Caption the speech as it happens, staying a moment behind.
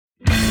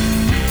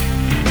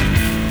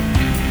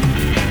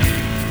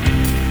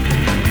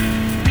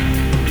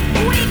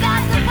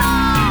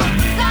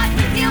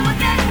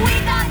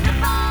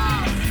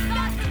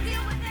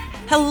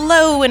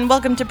Hello and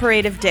welcome to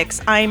Parade of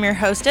Dicks. I am your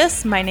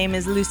hostess. My name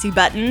is Lucy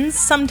Buttons,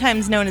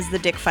 sometimes known as the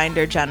Dick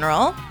Finder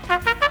General.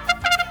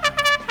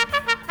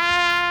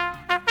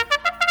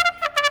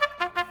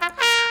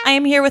 I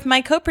am here with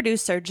my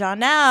co-producer,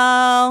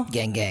 Jonelle.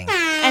 Gang, gang.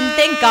 And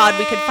thank God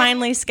we could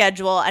finally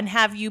schedule and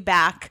have you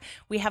back.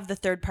 We have the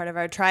third part of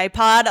our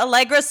tripod,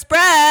 Allegra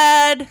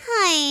Spread.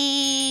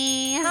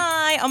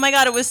 Hi. Oh my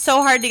God, it was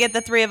so hard to get the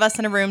three of us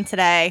in a room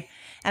today.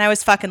 And I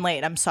was fucking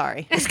late. I'm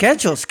sorry.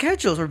 Schedules.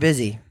 We're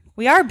busy.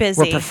 We are busy.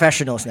 We're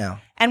professionals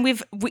now. And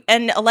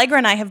and Allegra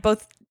and I have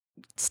both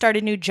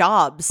started new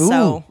jobs. Ooh,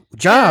 so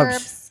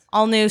jobs.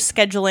 All new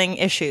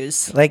scheduling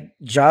issues. Like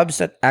jobs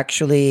that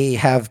actually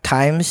have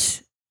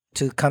times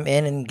to come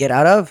in and get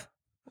out of?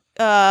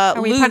 Are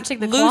we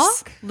punching the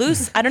clock?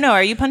 Loose. I don't know.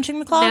 Are you punching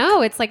the clock?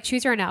 No, it's like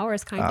choose your own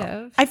hours, kind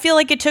of. I feel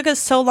like it took us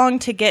so long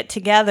to get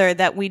together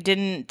that we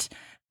didn't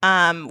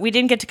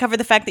get to cover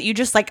the fact that you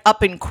just like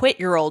up and quit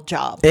your old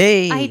job.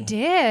 Hey. I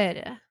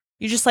did.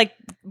 You just like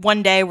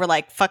one day were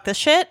like, fuck this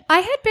shit. I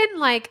had been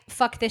like,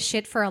 fuck this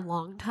shit for a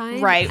long time.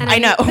 Right. And I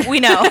know. We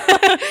know.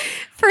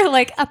 For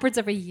like upwards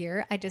of a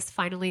year, I just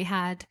finally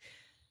had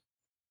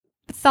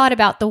thought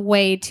about the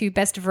way to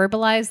best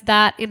verbalize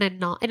that in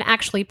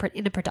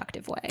a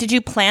productive way. Did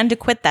you plan to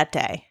quit that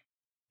day?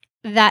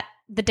 That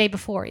the day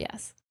before,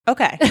 yes.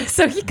 Okay.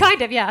 So he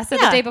kind of, yeah. So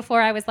the day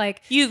before I was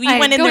like, you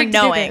went in there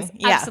knowing.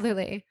 Yeah.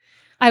 Absolutely.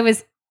 I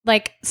was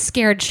like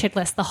scared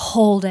shitless the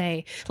whole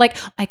day. Like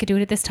I could do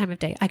it at this time of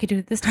day. I could do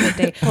it this time of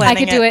day. I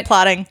could do it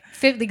plotting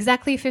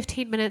exactly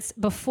 15 minutes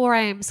before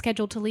I am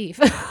scheduled to leave.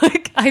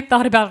 Like I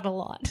thought about it a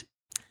lot.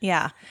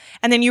 Yeah.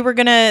 And then you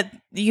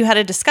had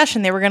a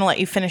discussion. They were going to let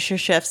you finish your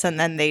shifts and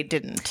then they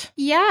didn't.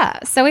 Yeah.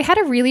 So we had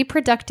a really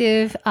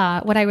productive,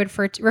 what I would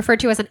refer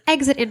to as an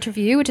exit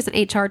interview, which is an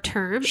HR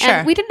term. Sure.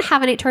 And we didn't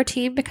have an HR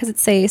team because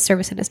it's a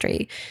service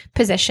industry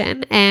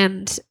position.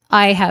 And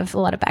I have a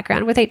lot of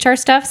background with HR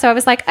stuff. So I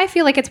was like, I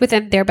feel like it's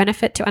within their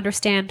benefit to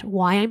understand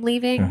why I'm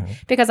leaving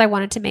because I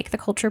wanted to make the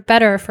culture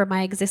better for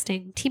my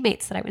existing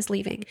teammates that I was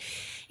leaving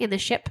in the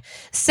ship.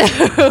 So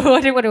I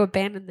didn't want to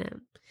abandon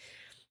them.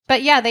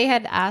 But yeah, they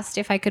had asked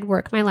if I could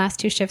work my last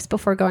 2 shifts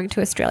before going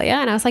to Australia.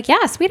 And I was like,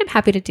 yeah, sweet, I'm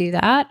happy to do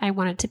that. I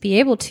wanted to be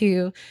able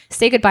to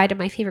say goodbye to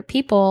my favorite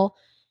people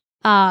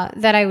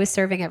that I was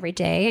serving every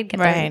day and get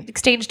their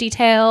exchange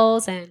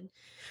details and,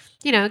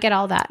 get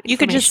all that You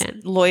could just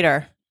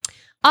loiter.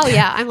 Oh,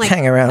 yeah. I'm like,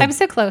 hang around. I'm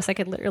so close. I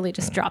could literally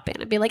just drop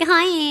in and be like,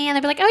 hi. And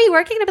they'd be like, oh, you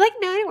working? And I'd be like,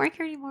 no, I don't work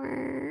here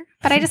anymore.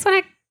 But I just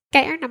want to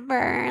get your number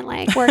and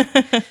like work,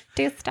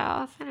 do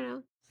stuff. I don't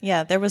know.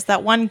 Yeah, there was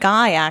that one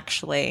guy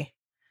actually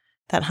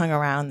that hung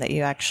around that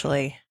you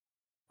actually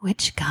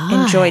which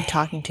guy enjoyed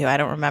talking to. I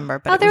don't remember,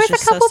 but there was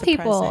just a couple so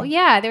people.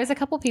 Yeah, there was a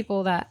couple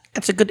people that.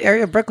 It's a good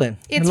area of Brooklyn.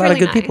 It's a lot really of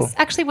good nice. people.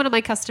 Actually, one of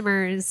my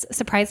customers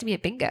surprised me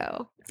at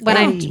bingo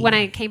when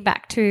I came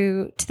back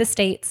to the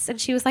States, and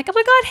she was like, "Oh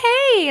my God,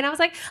 hey!" And I was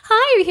like,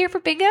 "Hi, are you here for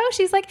bingo?"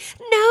 She's like,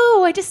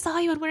 "No, I just saw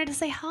you and wanted to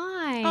say hi.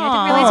 I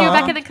didn't realize you were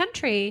back in the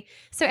country."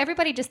 So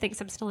everybody just thinks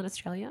I'm still in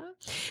Australia.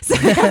 So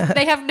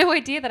they have no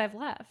idea that I've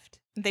left.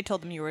 They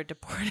told them you were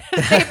deported.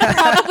 They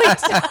probably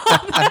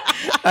told.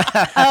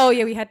 Oh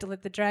yeah, we had to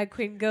let the drag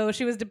queen go.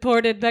 She was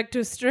deported back to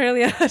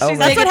Australia. That's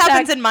what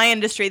happens in my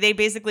industry. They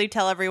basically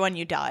tell everyone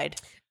you died.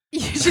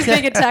 She's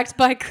being attacked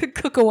by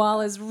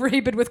koalas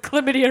rabid with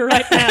chlamydia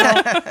right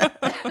now.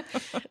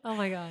 Oh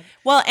my God.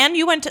 Well, and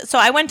you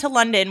I went to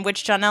London,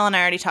 which Jonelle and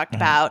I already talked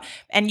about,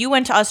 and you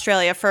went to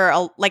Australia for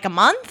a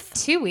month?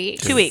 2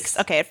 weeks. 2 weeks.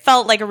 Okay, it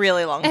felt like a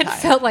really long time. It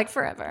felt like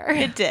forever.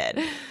 It did.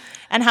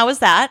 And how was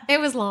that? It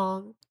was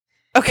long.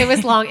 Okay. It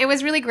was long. It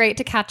was really great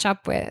to catch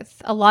up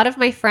with a lot of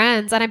my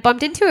friends. And I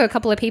bumped into a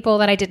couple of people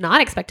that I did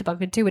not expect to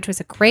bump into, which was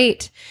a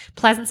great,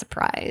 pleasant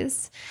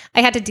surprise. I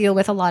had to deal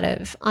with a lot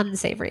of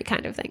unsavory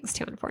kind of things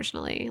too,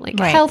 unfortunately. Like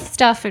health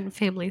stuff and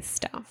family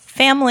stuff.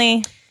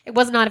 Family. It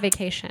was not a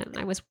vacation.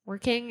 I was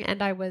working and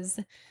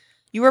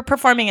You were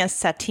performing as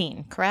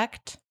Satine,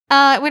 correct?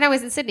 When I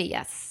was in Sydney,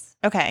 yes.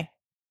 Okay.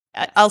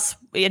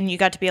 And you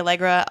got to be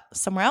Allegra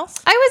somewhere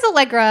else? I was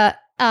Allegra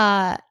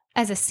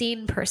as a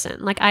scene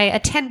person. Like I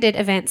attended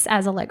events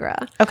as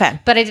Allegra. Okay.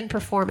 But I didn't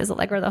perform as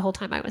Allegra the whole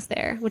time I was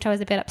there, which I was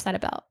a bit upset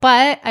about.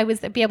 But I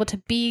was able to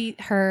be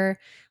her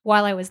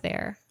while I was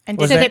there. And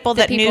did people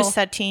that knew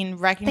Satine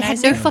recognize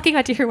you? They had no fucking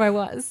idea who I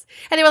was.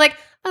 And they were like,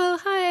 oh,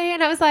 hi.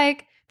 And I was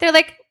like, they're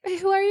like,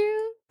 who are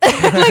you?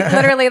 Like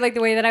literally like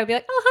the way that I would be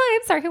like, oh, hi,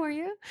 I'm sorry, who are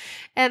you?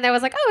 And I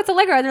was like, oh, it's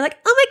Allegra. And they're like,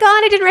 oh my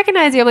God, I didn't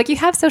recognize you. I'm like, you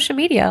have social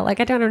media.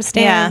 Like, I don't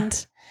understand.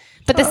 Yeah.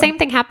 But the same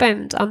thing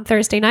happened on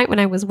Thursday night when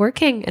I was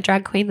working. A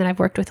drag queen that I've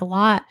worked with a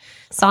lot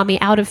saw me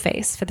out of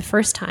face for the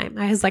first time.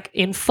 I was like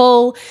in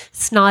full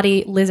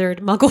snotty lizard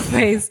muggle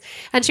face.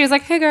 And she was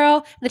like, hey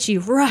girl. And then she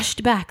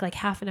rushed back like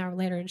half an hour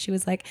later and she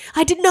was like,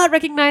 I did not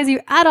recognize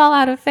you at all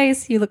out of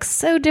face. You look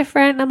so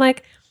different. And I'm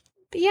like,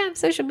 but yeah, I'm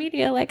social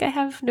media. Like I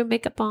have no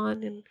makeup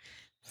on and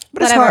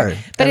but whatever. It's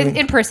hard. But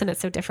in person,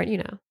 it's so different, you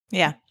know.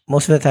 Yeah.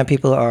 Most of the time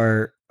people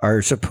are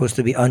supposed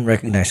to be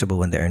unrecognizable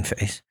when they're in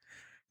face.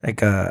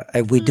 Like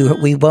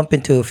we bump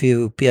into a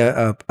few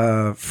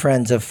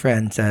friends of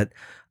friends that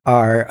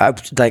are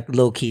like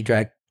low key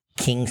drag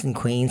kings and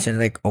queens, and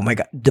like, oh my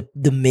god,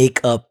 the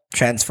makeup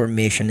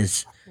transformation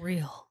is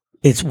Real.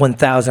 it's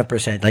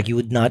 1000%. Like you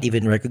would not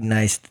even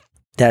recognize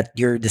that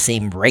you're the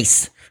same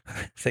race.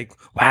 It's like,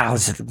 wow,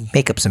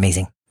 makeup's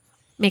amazing.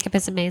 Makeup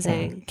is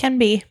amazing. Can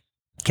be.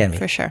 Can be.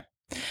 For sure.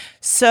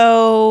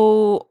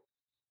 So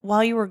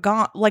while you were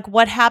gone, like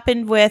what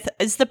happened with,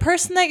 is the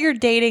person that you're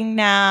dating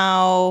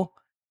now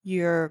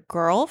your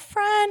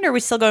girlfriend? Or are we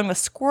still going with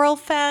squirrel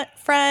friend?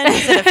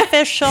 Is it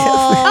official?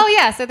 Oh,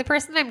 yeah. So the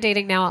person I'm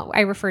dating now,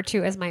 I refer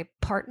to as my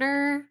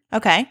partner.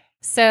 Okay.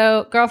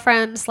 So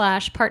girlfriend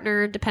 /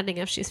 partner, depending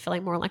if she's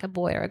feeling more like a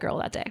boy or a girl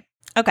that day.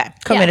 Okay.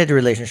 Committed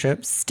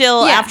relationship.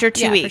 Still Yeah, after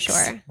 2 weeks. For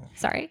sure.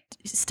 Sorry.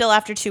 Still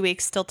after 2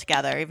 weeks, still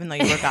together, even though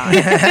you were gone.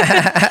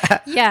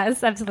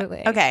 Yes,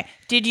 absolutely. Okay.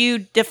 Did you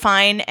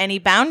define any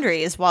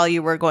boundaries while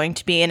you were going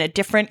to be in a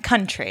different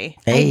country?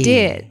 I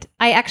did.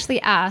 I actually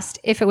asked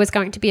if it was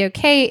going to be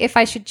okay if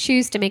I should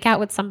choose to make out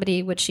with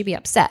somebody, would she be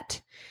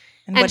upset?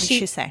 And what did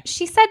she say?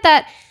 She said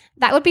that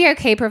would be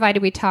okay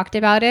provided we talked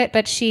about it,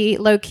 but she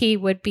low-key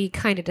would be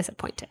kind of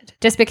disappointed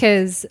just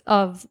because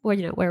of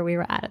where we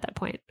were at that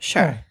point.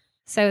 Sure.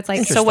 So it's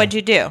like, So what'd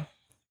you do?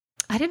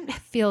 I didn't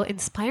feel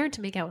inspired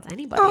to make out with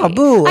anybody. Oh,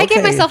 boo. I gave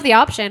okay. myself the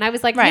option. I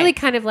was like Right. really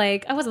kind of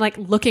like, I wasn't like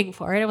looking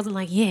for it. I wasn't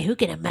like, yeah, who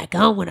can I make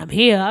on when I'm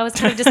here? I was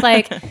kind of just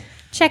like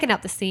checking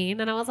out the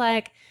scene. And I was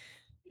like,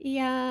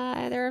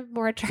 yeah, there are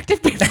more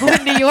attractive people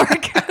in New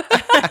York.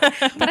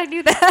 But I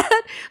knew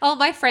that. All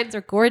my friends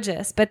are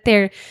gorgeous, but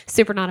they're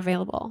super not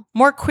available.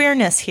 More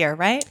queerness here,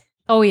 right?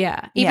 Oh,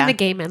 yeah. Even Yeah. the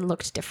gay men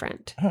looked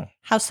different.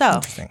 How so?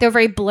 Interesting. They're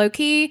very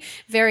blokey,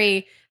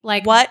 very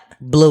like What?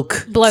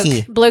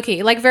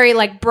 blokey, like very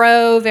like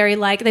bro, very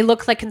like they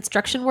look like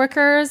construction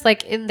workers,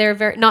 like in their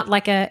very not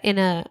like in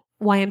a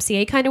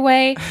YMCA kind of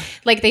way.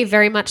 Like they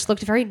very much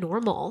looked very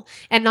normal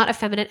and not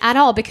effeminate at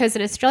all, because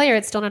in Australia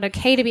it's still not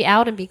okay to be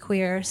out and be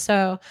queer.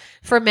 So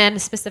for men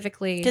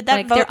specifically, Did that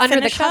like, vote they're under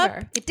the finish up?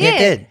 cover. It Yeah,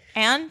 did. it did.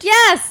 And?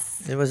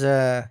 Yes. It was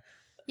a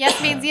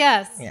Yes means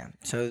yes. yeah.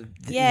 So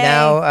Yay.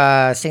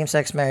 now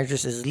same-sex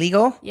marriages is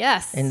legal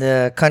Yes. in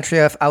the country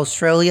of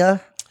Australia.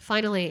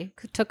 Finally.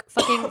 It took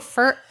fucking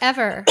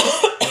forever.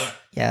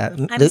 Yeah,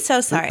 I'm so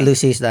sorry.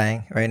 Lucy's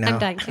dying right now. I'm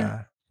dying too.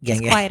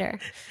 Gang, It's quieter.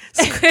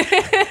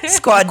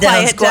 Squad down,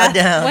 Quiet squad death.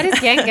 down. What is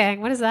gang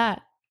gang? What is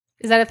that?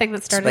 Is that a thing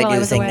that started Spike while I is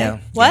was the thing away? now.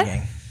 What?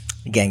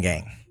 Gang,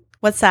 gang.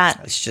 What's that?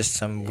 It's just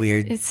some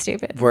weird It's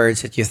stupid.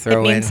 words that you It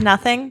throw means in.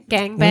 nothing.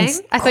 Gang bang.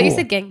 Means I thought you cool.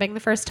 said gang bang the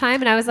first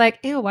time, and I was like,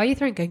 ew, why are you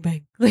throwing gang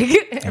bang?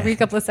 Like every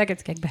couple of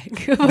seconds, gang bang.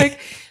 I'm like,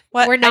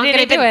 What? we're not I going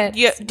didn't to do even- it.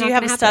 You, It's do not you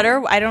have gonna a stutter?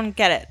 happen. I don't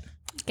get it.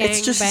 It's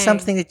Gang just bang.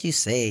 something that you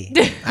say.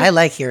 I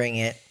like hearing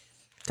it.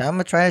 So I'm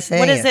gonna try to say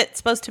What is it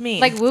supposed to mean?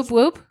 Like whoop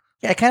whoop.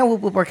 Yeah, kind of whoop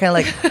whoop or kind of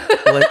like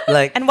what,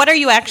 like and what are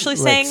you actually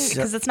Like saying? so-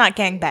 Because it's not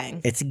gang bang.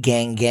 it's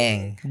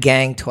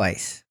gang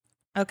twice.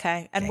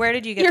 Okay. And where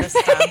did you get Your this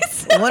from?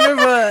 face. One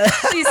of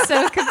She's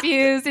so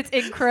confused. It's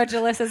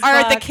incredulous as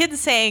Are fuck. the kids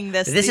saying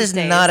this? this these is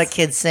days? not a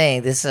kid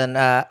saying. This is an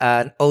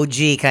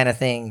OG kind of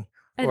thing.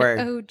 An word.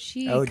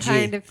 OG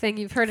kind of thing.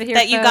 You've heard it here.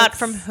 that you got folks.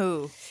 from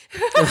who?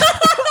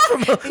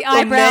 The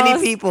From many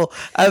eyebrows. people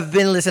I've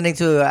been listening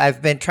to.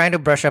 I've been trying to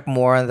brush up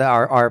more on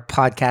our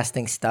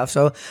podcasting stuff.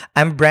 So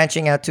I'm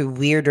branching out to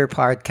weirder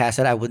podcasts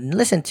that I wouldn't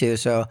listen to.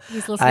 So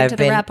He's listening I've to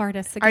the been- rap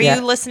artists. Are Again. Yeah.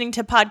 you listening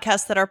to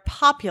podcasts that are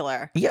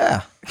popular?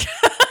 yeah.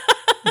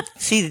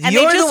 See, And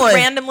you're they just the one.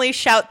 randomly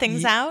shout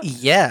things out?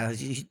 Yeah,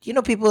 you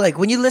know, people like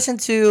when you listen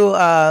to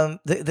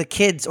the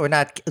kids or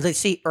not, let's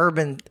see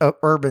urban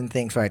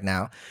things right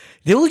now,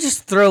 they will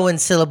just throw in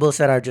syllables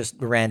that are just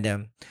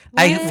random.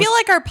 I feel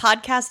like our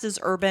podcast is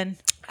urban.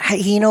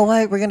 You know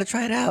what? We're gonna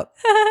try it out.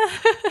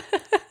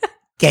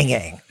 Gang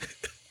gang.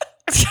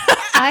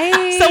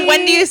 So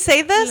when do you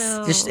say this?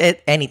 No. Just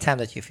at any time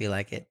that you feel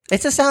like it.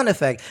 It's a sound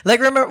effect. Like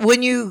remember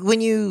when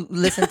you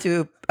listen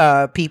to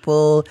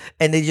people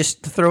and they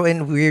just throw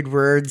in weird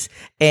words,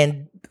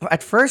 and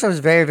at first I was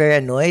very, very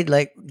annoyed.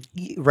 Like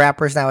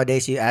rappers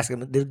nowadays, you ask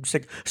them, they're just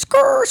like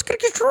skrr, skrr,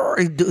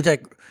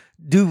 skrr,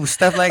 do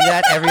stuff like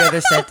that every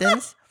other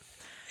sentence.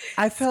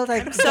 I felt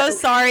like I'm so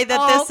sorry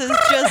that this is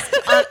just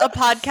a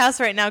podcast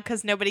right now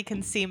because nobody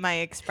can see my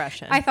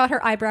expression. I thought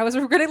her eyebrows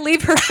were going to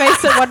leave her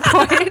face at one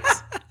point.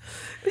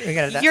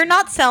 You're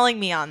not selling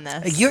me on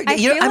this. I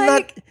feel I'm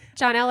like, not.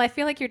 John L., I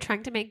feel like you're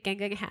trying to make gang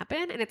gang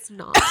happen, and it's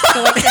not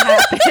going to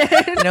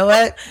happen. You know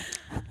what?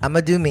 I'm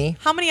gonna do me.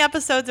 How many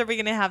episodes are we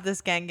going to have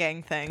this gang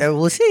gang thing?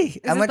 We'll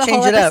see. I'm Is gonna the change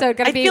whole it up. episode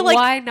going I to be feel like,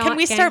 why not can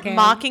we gang start gang?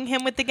 mocking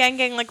him with the gang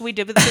gang like we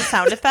did with the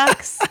sound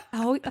effects?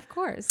 Oh, of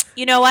course.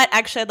 You know what?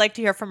 Actually, I'd like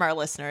to hear from our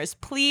listeners.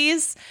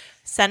 Please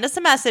send us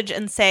a message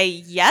and say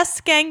yes,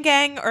 gang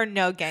gang, or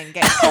no, gang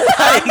gang.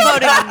 I'm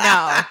voting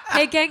no.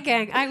 Hey, gang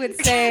gang, I would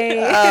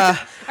say.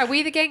 Are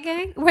we the gang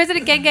gang? Where's it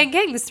a gang gang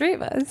gang? There's three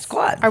of us.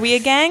 Squad. Are we a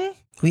gang?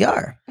 We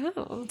are.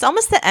 Oh. It's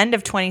almost the end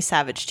of 20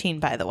 Savage Teen,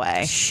 by the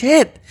way.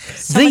 Shit.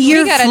 The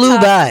year flew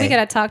by. We got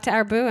to talk to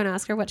our boo and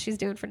ask her what she's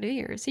doing for New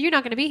Year's. So you're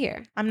not going to be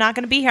here. I'm not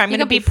going to be here. I'm going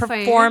to be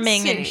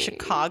performing in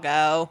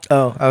Chicago.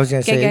 Oh, I was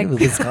going to say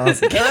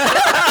Wisconsin.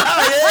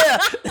 Yeah.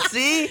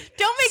 See?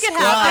 Don't make it I'm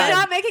happen.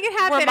 not making it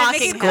happen. We're I'm mocking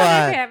making fun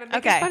of him. I'm making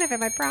Okay. fun of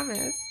him, I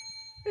promise.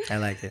 I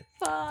like it.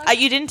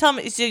 You didn't tell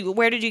me. So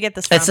where did you get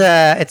this from?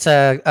 It's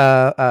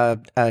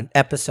an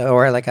episode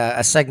or like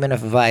a segment of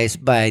Vice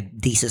by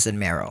Desus and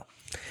Mero.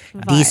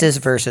 Desus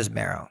versus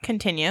Mero.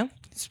 Continue.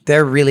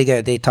 They're really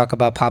good. They talk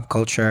about pop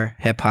culture,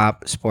 hip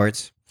hop,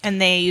 sports. And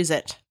they use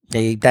it.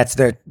 That's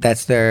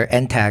their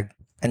end tag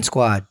and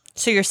squad.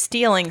 So you're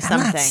stealing I'm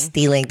something. not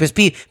stealing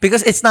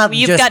because it's not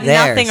You've just got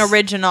theirs. nothing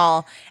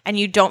original and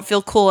you don't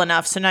feel cool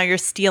enough. So now you're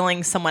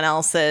stealing someone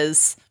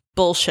else's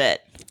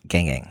bullshit.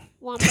 Gang.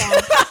 Womp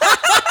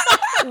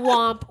womp.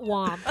 Womp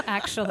womp,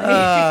 actually.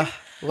 Wait,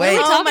 What are we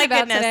talking my about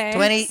goodness. today?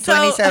 20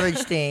 So-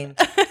 Savage Teen.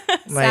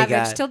 My Savage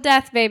God. till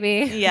death,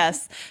 baby.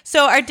 Yes.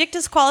 So our dick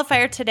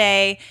disqualifier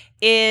today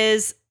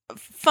is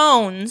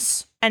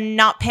phones and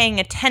not paying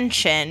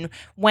attention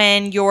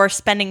when you're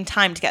spending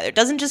time together. It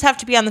doesn't just have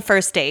to be on the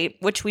first date,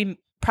 which we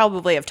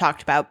probably have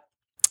talked about.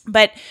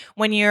 But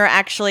when you're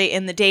actually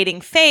in the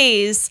dating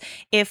phase,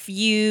 if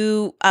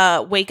you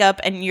wake up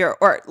and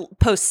or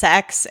post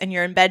sex and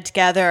you're in bed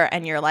together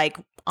and you're like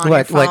on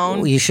your phone,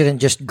 What? You shouldn't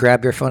just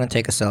grab your phone and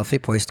take a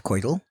selfie, post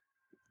coital.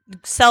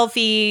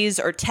 selfies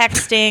or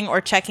texting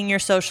or checking your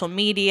social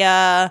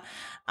media.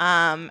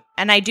 And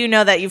I do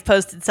know that you've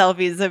posted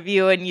selfies of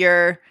you and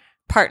your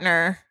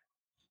partner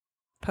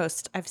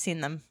post. I've seen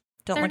them.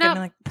 Don't They're look at not me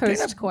like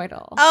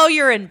post-coital. oh,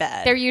 you're in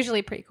bed. They're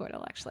usually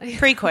pre-coital, actually.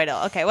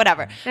 Pre-coital. Okay,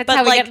 whatever. That's but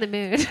how we like, get in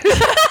the mood.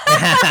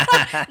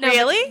 No,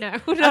 Really? No,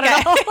 not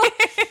at all.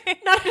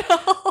 Not at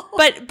all.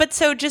 but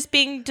so just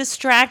being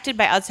distracted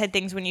by outside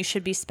things when you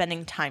should be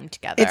spending time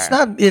together. It's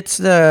not. It's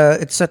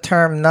a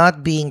term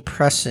not being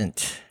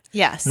present,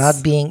 Yes.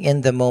 not being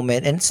in the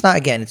moment, and it's not.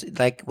 Again, it's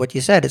like what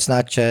you said. It's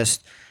not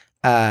just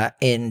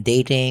in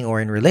dating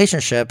or in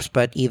relationships,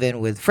 but even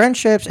with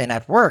friendships and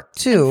at work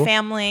too.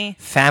 family.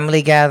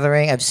 Family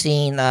gathering. I've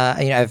seen.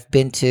 I've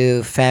been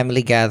to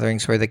family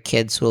gatherings where the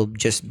kids will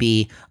just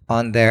be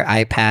on their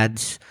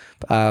iPads,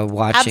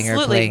 watching or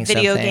Absolutely. playing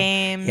Video something.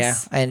 games. Yeah,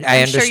 and I'm I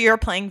sure understand. you're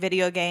playing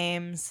video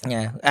games.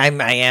 Yeah, I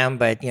am,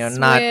 but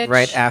not Switch.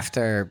 right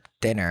after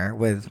dinner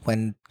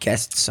when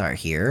guests are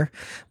here.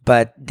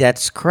 But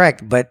that's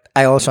correct. But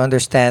I also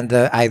understand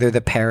either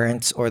the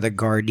parents or the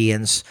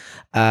guardians'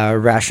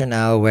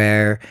 rationale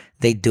where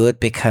they do it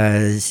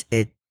because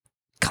it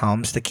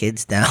calms the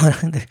kids down.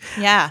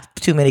 Yeah.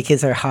 Too many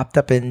kids are hopped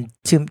up in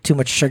too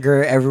much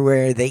sugar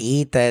everywhere they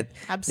eat that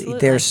Absolutely.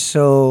 they're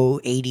so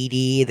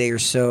ADD. They're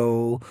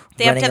so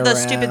They have to have running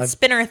those stupid around.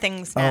 spinner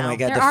things Oh now. my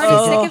God. They're the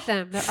already fidget- sick of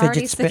them. They're already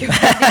fidget sick of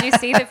spin- them. Did you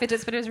see the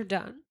fidget spinners are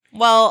done?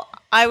 Well,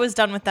 I was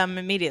done with them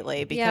immediately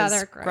Yeah, because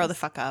they're grow gross. the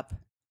fuck up.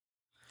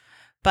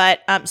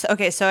 But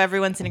so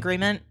everyone's in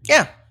agreement.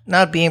 Yeah,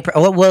 not being.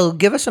 Well,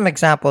 give us some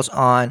examples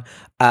on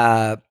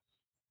an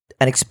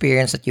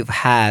experience that you've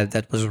had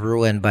that was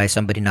ruined by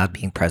somebody not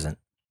being present.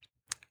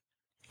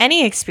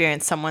 Any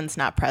experience someone's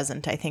not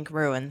present, I think,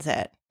 ruins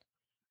it.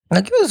 Now,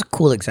 give us a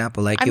cool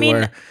example. Like I you mean,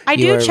 were. I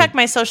you do were- check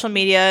my social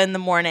media in the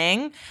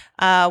morning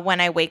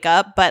when I wake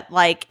up, but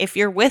like if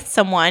you're with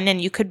someone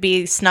and you could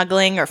be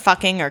snuggling or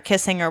fucking or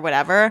kissing or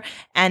whatever,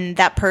 and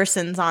that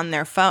person's on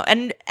their phone,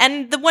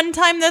 and the one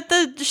time that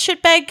the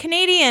shitbag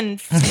Canadian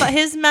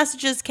his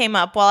messages came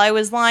up while I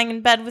was lying in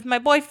bed with my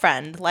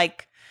boyfriend,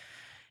 like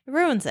it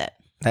ruins it.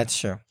 That's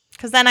true.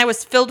 Because then I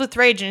was filled with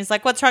rage, and he's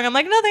like, "What's wrong?" I'm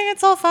like, "Nothing.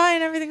 It's all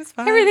fine. Everything's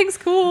fine. Everything's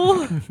cool.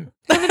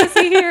 Nothing to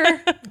see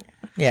here.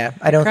 Yeah,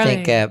 I don't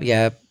think.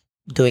 Crying.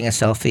 Doing a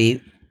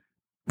selfie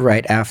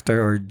right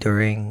after or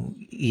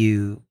during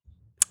you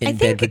in I bed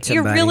think with you're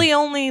somebody. really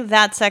only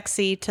that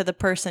sexy to the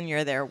person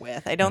you're there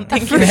with. I don't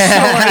think For you're sure.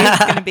 always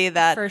going to be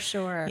that. For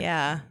sure.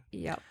 Yeah.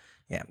 Yep.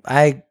 Yeah,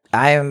 I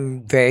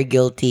am very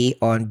guilty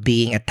on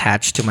being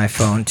attached to my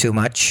phone too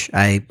much.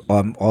 I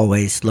am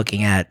always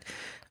looking at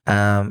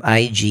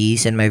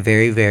IGs in my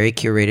very, very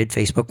curated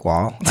Facebook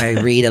wall. I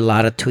read a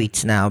lot of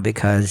tweets now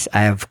because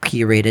I have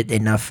curated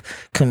enough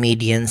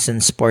comedians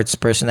and sports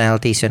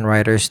personalities and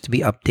writers to be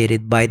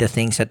updated by the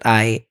things that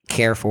I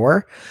care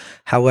for.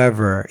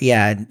 However,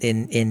 yeah,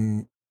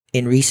 in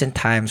recent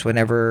times,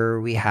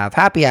 whenever we have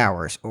happy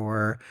hours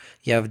or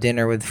you have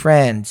dinner with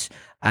friends,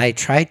 I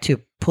try to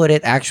put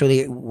it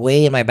actually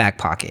way in my back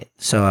pocket,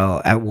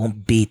 so I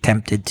won't be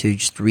tempted to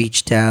just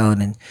reach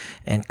down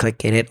and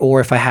click in it.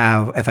 Or if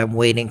I'm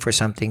waiting for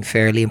something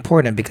fairly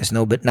important, because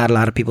not a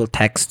lot of people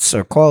texts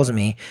or calls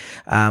me,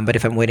 but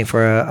if I'm waiting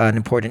for an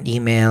important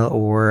email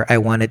or I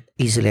want it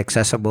easily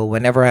accessible,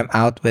 whenever I'm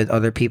out with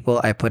other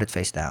people, I put it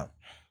face down.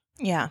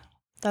 Yeah.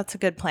 That's a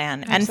good plan.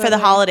 Absolutely. And for the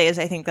holidays,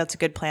 I think that's a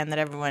good plan that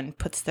everyone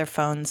puts their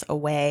phones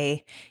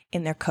away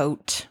in their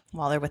coat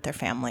while they're with their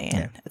family,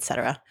 and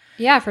etc.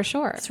 Yeah, for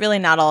sure. It's really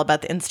not all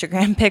about the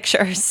Instagram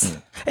pictures.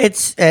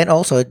 And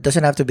also it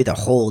doesn't have to be the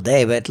whole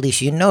day, but at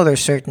least there's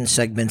certain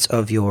segments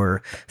of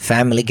your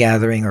family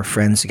gathering or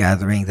friends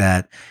gathering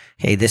that,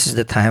 hey, this is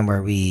the time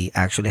where we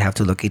actually have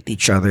to look at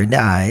each other in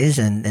the eyes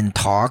and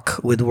talk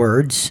with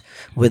words,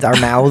 with our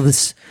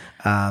mouths.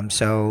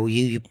 So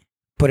you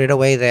put it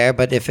away there.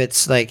 But if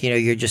it's like,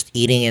 you're just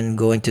eating and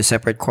going to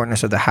separate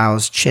corners of the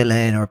house,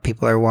 chilling, or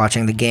people are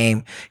watching the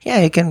game,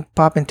 you can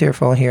pop into your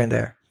phone here and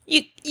there.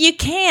 You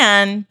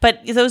can, but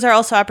those are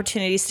also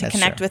opportunities to That's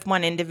connect true. with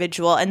one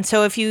individual. And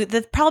so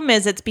the problem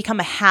is it's become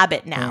a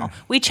habit now.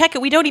 We check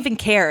it. We don't even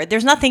care.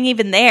 There's nothing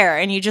even there.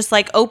 And you just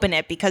open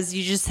it because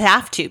you just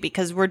have to,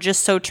 because we're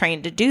just so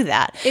trained to do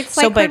that. It's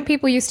like when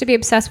people used to be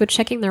obsessed with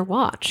checking their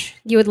watch.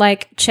 You would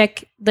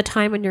check the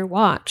time on your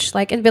watch,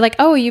 and be like,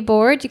 "Oh, are you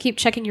bored? You keep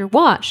checking your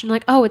watch."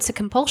 And oh, it's a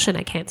compulsion.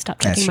 I can't stop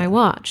checking my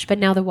watch. But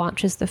now the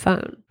watch is the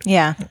phone.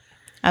 Yeah,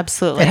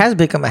 absolutely. It has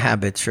become a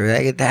habit, true.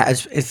 It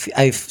has. If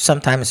I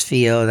sometimes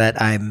feel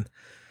that I'm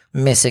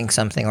missing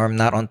something or I'm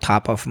not on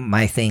top of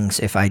my things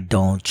if I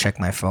don't check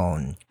my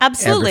phone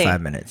Absolutely. every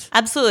 5 minutes.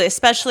 Absolutely,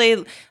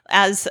 especially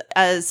as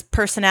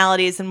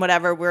personalities and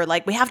whatever, we're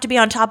we have to be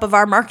on top of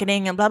our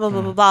marketing and blah blah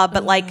blah blah blah.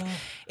 But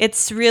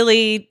it's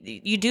really,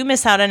 you do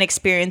miss out on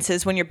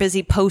experiences when you're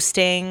busy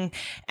posting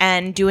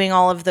and doing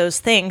all of those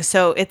things.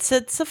 So it's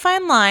a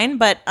fine line,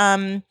 but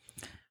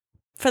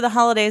for the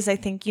holidays, I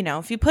think,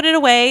 if you put it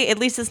away, at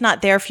least it's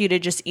not there for you to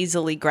just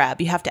easily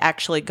grab. You have to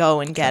actually go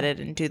and get it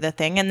and do the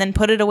thing, and then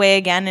put it away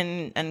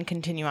again and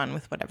continue on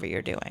with whatever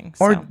you're doing.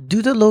 Or So.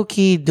 do the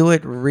low-key, do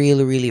it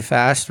really, really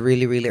fast,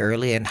 really, really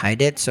early and hide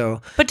it.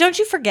 So But don't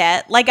you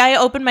forget, I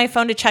open my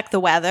phone to check the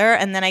weather,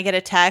 and then I get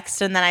a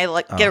text, and then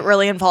I get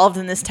really involved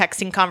in this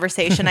texting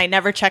conversation. I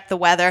never check the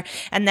weather,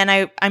 and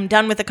then I'm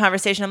done with the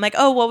conversation. I'm like,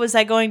 oh, what was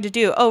I going to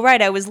do? Oh, right,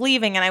 I was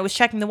leaving, and I was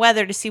checking the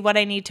weather to see what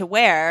I need to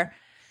wear.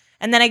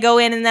 And then I go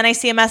in and then I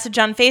see a message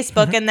on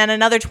Facebook and then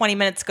another 20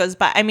 minutes goes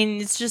by. I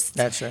mean, it's just,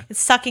 That's true. It's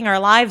sucking our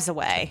lives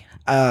away.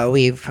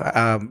 we've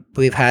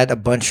had a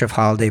bunch of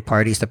holiday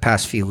parties the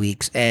past few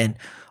weeks, and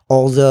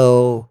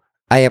although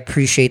I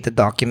appreciate the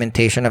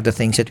documentation of the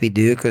things that we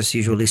do, because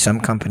usually some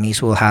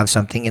companies will have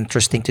something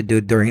interesting to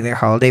do during their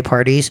holiday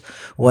parties.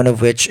 One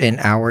of which in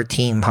our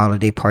team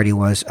holiday party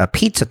was a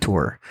pizza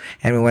tour,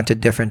 and we went to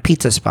different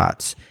pizza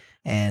spots.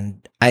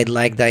 And I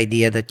like the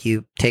idea that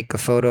you take a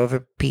photo of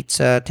a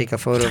pizza, take a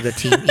photo of the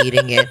team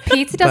eating it.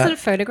 Pizza doesn't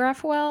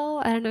photograph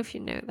well. I don't know if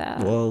you know that.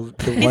 Well,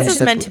 the ones Pizza's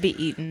that meant to be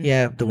eaten.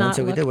 Yeah, the ones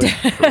Not that we did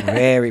looked were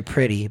very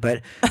pretty,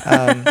 but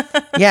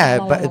yeah,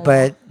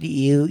 but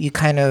you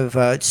kind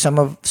of some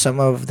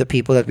of the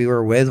people that we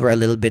were with were a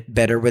little bit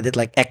better with it,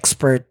 like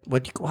expert.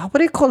 What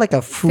do you call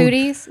a food?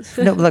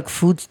 Foodies? No, like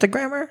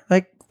foodstagrammer.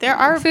 There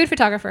are, Food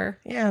photographer.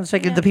 Yeah, it's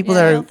the people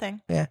that real are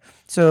thing. yeah.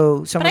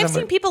 So some But of I've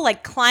them seen people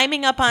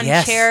climbing up on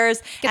Yes.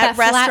 chairs Get at that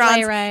flat lay,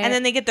 restaurants, right? and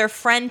then they get their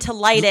friend to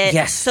light it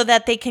Yes. so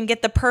that they can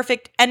get the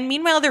perfect. And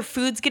meanwhile, their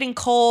food's getting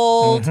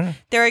cold.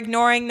 They're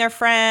ignoring their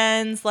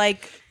friends.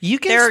 You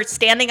can They're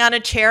standing on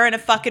a chair in a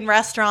fucking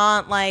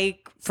restaurant.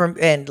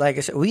 and like I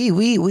said,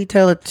 we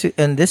tell it to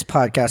in this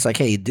podcast,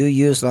 hey, do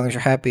you, as long as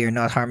you're happy, you're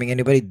not harming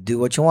anybody, do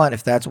what you want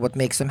if that's what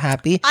makes them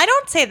happy. I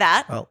don't say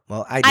that.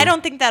 Well, I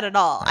don't think that at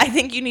all. I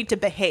think you need to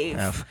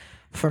behave.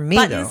 For me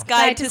Buttons though,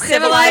 Guide to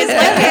Civilized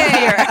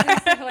Behavior.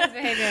 Civilized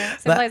behavior.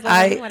 but Civilized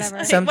living,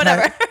 whatever.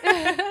 sometimes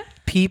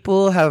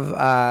people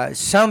have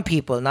some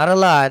people, not a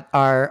lot,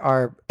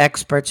 are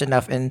experts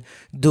enough in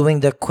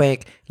doing the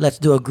quick, let's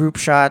do a group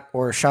shot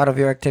or shot of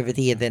your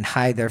activity and then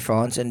hide their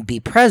phones and be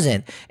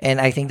present. And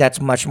I think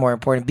that's much more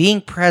important. Being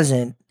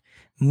present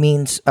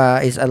means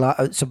is a lot.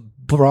 It's a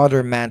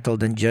broader mantle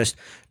than just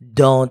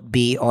don't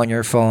be on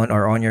your phone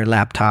or on your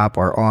laptop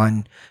or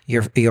on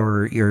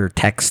your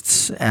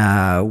texts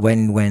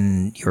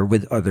when you're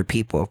with other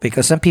people,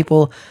 because some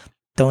people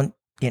don't.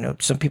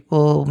 Some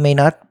people may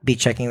not be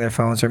checking their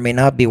phones or may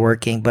not be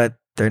working, but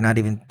they're not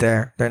even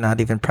there. They're not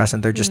even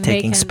present. They're just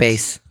taking Vacant.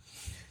 space.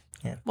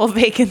 Well,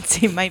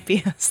 vacancy might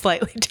be a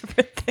slightly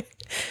different thing.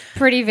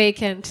 Pretty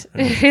vacant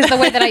is the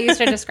way that I used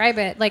to describe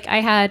it.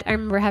 I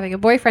remember having a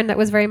boyfriend that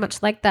was very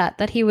much like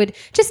that he would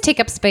just take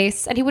up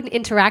space and he wouldn't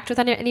interact with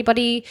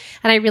anybody.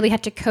 And I really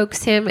had to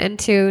coax him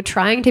into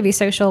trying to be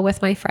social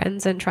with my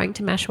friends and trying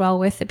to mesh well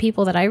with the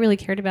people that I really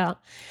cared about.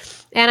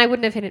 And I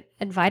wouldn't have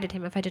invited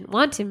him if I didn't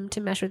want him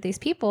to mesh with these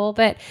people.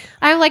 But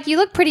I'm like, you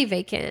look pretty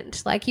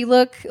vacant. You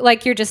look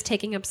like you're just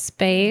taking up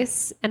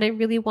space. And I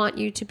really want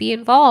you to be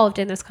involved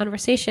in this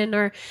conversation,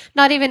 or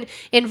not even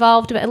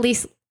involved, but at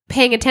least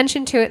paying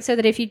attention to it, so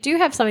that if you do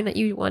have something that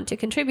you want to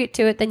contribute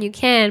to it, then you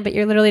can. But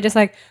you're literally just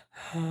Yeah,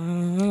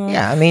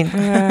 I mean,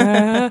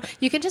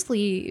 you can just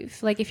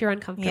leave. If you're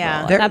uncomfortable.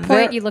 Yeah. At that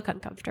point, you look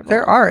uncomfortable.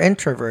 there are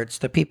introverts,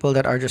 the people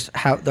that are just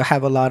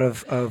have a lot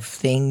of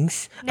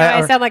things. No,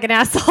 I Or- sound like an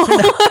asshole.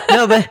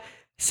 no, but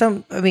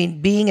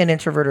being an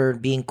introvert or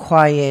being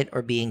quiet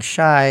or being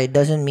shy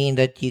doesn't mean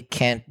that you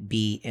can't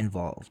be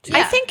involved.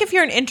 I think if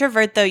you're an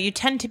introvert, though, you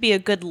tend to be a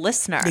good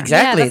listener.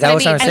 Exactly. that's That what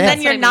was I what I'm mean. saying. And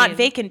then you're That's what I not mean.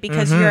 vacant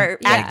because you're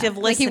active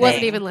Like listening. he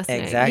wasn't even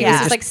listening. Exactly. He was Yeah.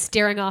 just like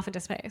staring off into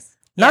space.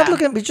 Not Yeah.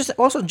 looking, but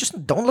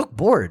just don't look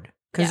bored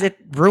because Yeah. it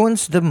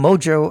ruins the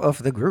mojo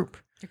of the group.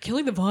 You're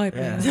killing the vibe,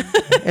 Yeah. man.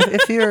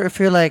 if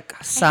you're like I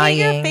hate sighing,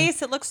 your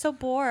face. It looks so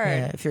bored.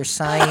 yeah, if you're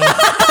sighing,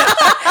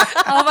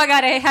 Oh my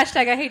god!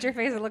 Hashtag I hate your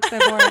face. It looks so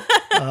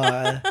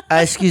bored.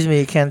 excuse me,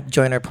 you can't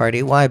join our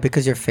party. Why?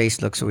 Because your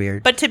face looks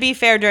weird. But to be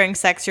fair, during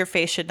sex, your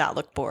face should not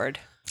look bored.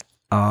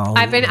 Oh,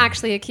 I've been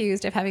actually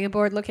accused of having a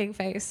bored-looking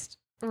face.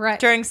 Right.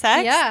 During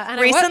sex? Yeah, and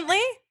I Recently?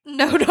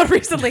 No, not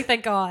recently.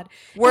 Thank God.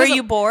 Were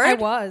you bored? I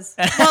was.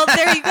 Well,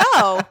 there you go.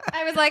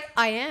 I was like,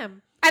 I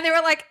am, and they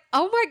were like,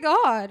 "Oh my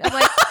God!" I'm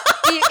like,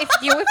 if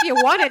you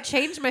want to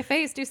change my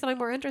face, do something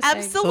more interesting.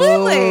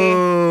 Absolutely.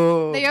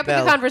 Oh, They opened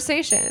Belle. the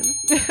conversation.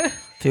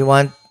 If you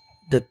want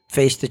the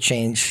face to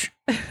change,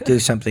 do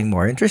something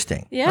more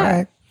interesting. Yeah. All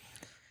right.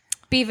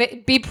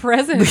 Be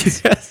present.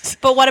 Yes.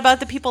 But what about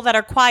the people that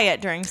are quiet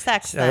during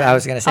sex? So then? I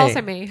was gonna say,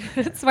 Also me.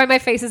 That's why my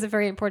face is a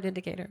very important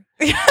indicator.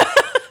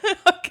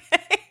 Okay.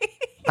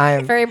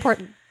 I'm Very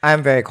important.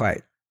 very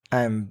quiet.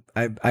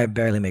 I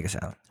barely make a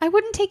sound. I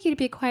wouldn't take you to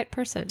be a quiet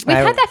person.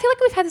 I feel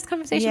like we've had this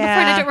conversation before,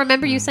 and I Yeah. don't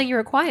remember you saying you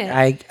were quiet.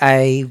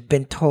 I've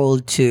been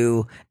told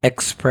to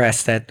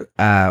express that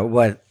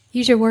what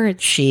Use your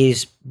words.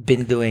 she's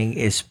been doing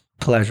is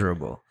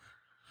pleasurable.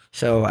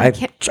 So I I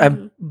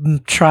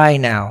can't- try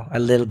now a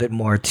little bit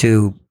more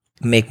to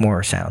make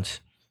more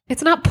sounds.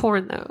 It's not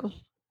porn though.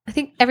 I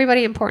think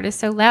everybody in porn is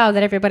so loud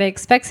that everybody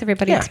expects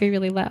everybody Yeah. else to be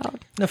really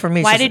loud. No, for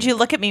me. Why did you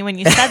look at me when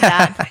you said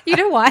that? You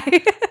know why?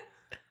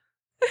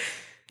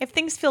 If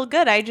things feel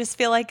good, I just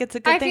feel like it's a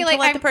good I thing feel to like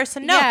let I'm- the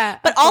person know. yeah,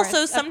 but of also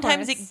course, of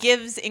sometimes course. it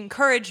gives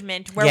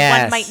encouragement where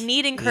Yes. one might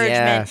need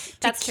encouragement Yes. to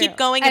That's keep true.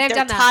 going And if I've they're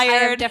done that. I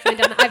have tired.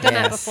 definitely done. I've done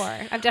that Yes. before.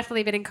 I've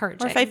definitely been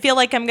encouraging. Or if I feel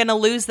like I'm going to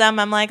lose them,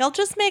 I'm like, I'll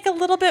just make a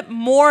little bit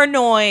more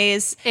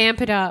noise amp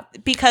it up,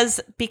 because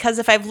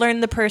if I've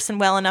learned the person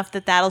well enough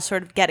that that'll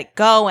sort of get it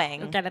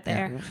going. get it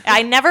there.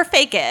 I never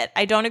fake it.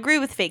 I don't agree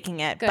with faking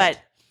it, Good. but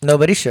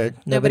Nobody should.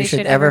 Nobody should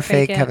should ever ever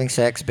fake fake it. having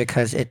sex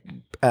because it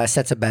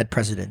sets a bad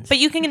precedent.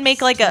 you can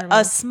make like a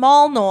terrible.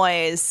 small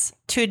noise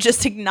to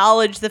just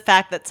acknowledge the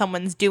fact that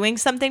someone's doing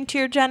something to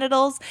your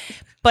genitals,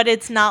 but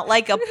it's not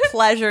like a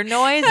pleasure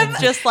noise. It's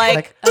just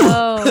like,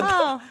 Oh,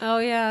 oh, oh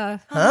yeah.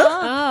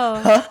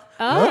 Huh?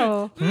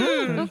 Oh,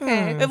 oh.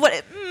 Okay.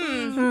 what?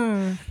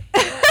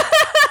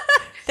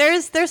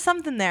 There's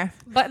something there.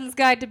 Buttons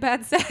Guide to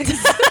Bad Sex.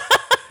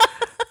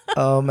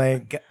 Oh my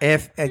god!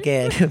 If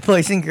again,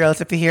 boys and girls,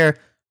 if you hear,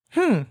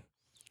 that's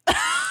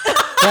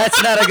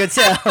not a good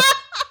sound.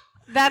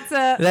 That's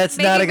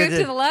maybe not a move good-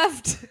 to the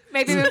left.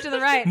 Maybe move to the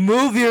right.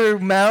 Move your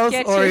mouth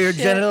Get or your your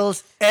shit.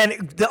 genitals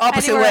and the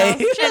opposite Anywhere way.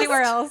 else.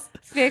 Anywhere else.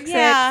 Fix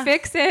Yeah. it.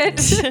 Fix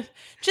it.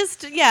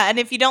 Just and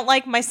if you don't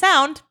like my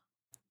sound,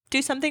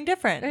 do something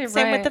different. Same with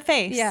Right. the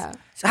face. Yeah.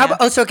 So how about?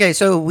 Oh, it's okay.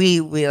 So we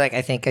like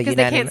I think Because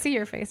they can't see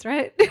your face,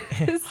 right?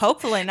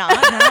 Hopefully not.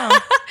 No.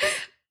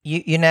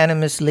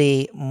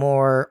 unanimously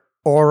more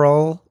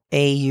oral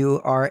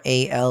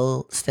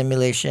AURAL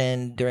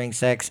stimulation during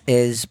sex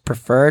is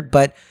preferred,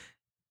 but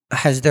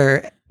has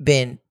there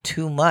been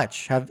too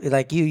much? Have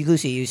like you,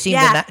 Lucy? You seem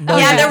to not know.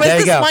 yeah. that. There was you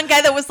this go. one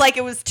guy that was like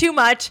it was too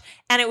much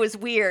and it was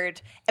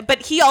weird.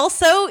 But he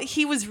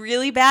was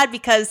really bad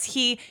because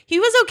he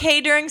was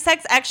okay during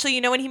sex. Actually,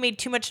 when he made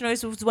too much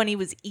noise was when he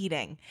was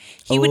eating.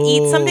 He would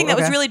eat something that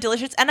was okay. really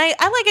delicious, and I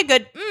like a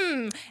good.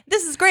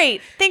 This is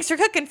great. Thanks for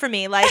cooking for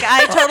me. Like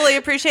I totally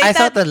appreciate I that.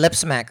 thought the lip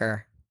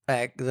smacker,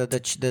 like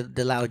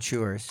the loud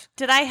chewers.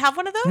 Did I have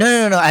one of those?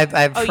 No. I've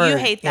Oh, heard. you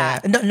hate yeah.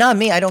 that. No, not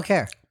me. I don't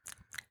care.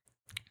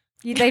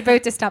 They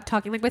vote to stop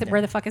talking. Like,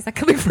 where the fuck is that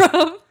coming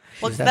from?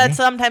 Well, Does that mean?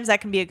 sometimes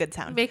that can be a good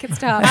sound. Make it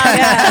stop.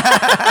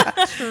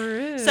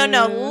 True. So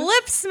no,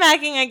 lip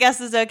smacking I guess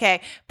is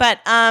okay, but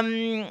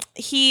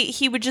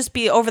he would just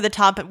be over the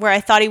top where I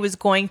thought he was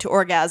going to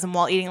orgasm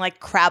while eating like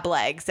crab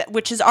legs,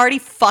 which is already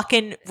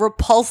fucking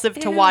repulsive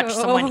to watch Ew.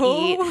 someone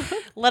eat,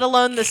 let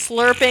alone the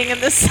slurping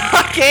and the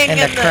sucking And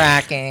the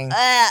cracking.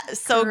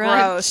 so Crunch.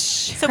 gross.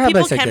 So Crab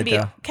people legs are can good,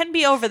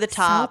 be though. over the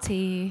top,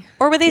 Salty.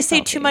 or where they Too say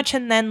salty. too much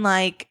and then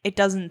like it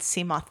doesn't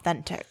seem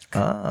authentic.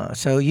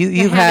 So You're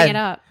you've hamming had it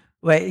up.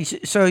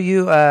 wait. So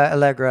you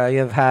Allegra,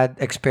 you've had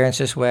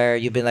experiences where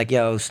you've been like,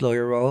 "Yo, slow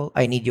your roll.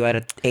 I need you at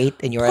an 8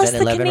 and you're Plus, at an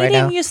the 11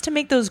 Canadian right now." used to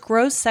make those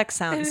gross sex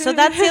sounds. So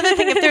that's the other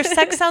thing. If their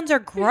sex sounds are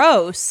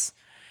gross,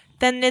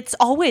 then it's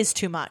always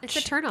too much. It's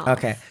a turn off.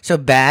 Okay, so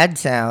bad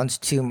sounds,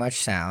 too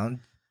much sound.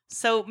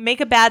 So make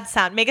a bad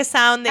sound. Make a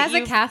sound that As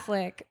a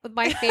Catholic,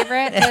 my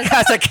favorite was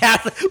As a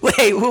Catholic,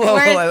 wait,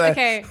 wait.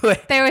 okay.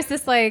 There was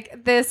this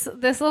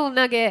this little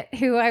nugget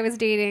who I was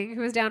dating,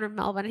 who was down in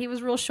Melbourne. He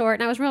was real short,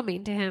 and I was real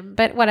mean to him.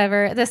 But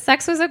whatever. The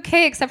sex was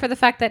okay, except for the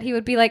fact that he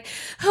would be like,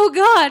 "Oh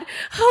God,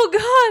 oh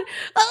God,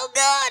 oh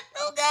God,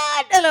 oh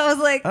God," and I was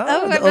like,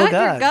 "Oh, I'm not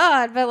your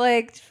God," but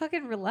like,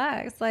 fucking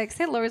relax. Like,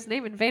 say the Lord's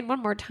name in vain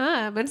one more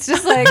time. And it's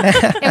just like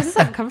it was just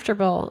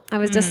uncomfortable. I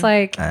was just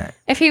like,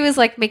 if he was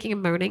like making a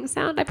moaning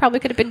sound, I probably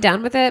could have been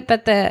down with it,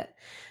 but the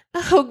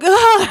oh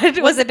God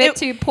was a bit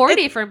too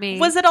porny for me.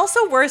 Was it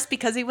also worse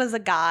because he was a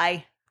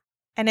guy?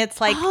 And it's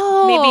like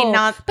maybe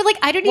not, but like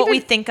I don't what even we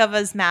think of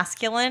as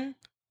masculine.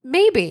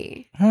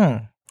 Maybe.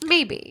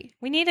 Maybe.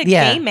 We need a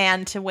gay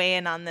man to weigh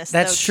in on this.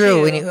 That's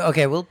true.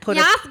 Okay, we'll put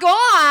Yes,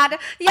 God.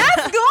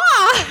 Yes,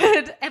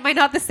 God. Am I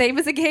not the same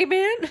as a gay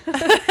man?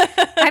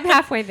 I'm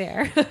halfway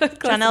there.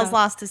 Janelle's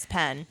lost his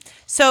pen.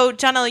 So,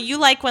 Janelle, you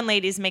like when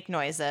ladies make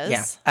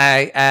noises.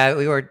 Yeah.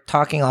 We were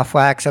talking off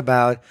wax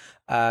about,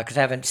 because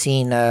I haven't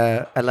seen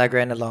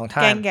Allegra in a long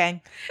time.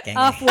 Gang.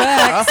 Off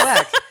wax. Off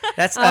wax.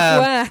 Off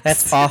wax.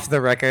 That's off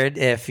the record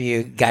if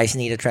you guys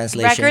need a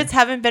translation. Records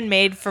haven't been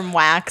made from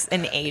wax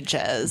in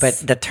ages. But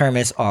the term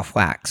is off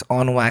wax.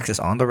 On wax is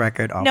on the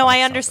record. Off no, wax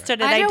I understood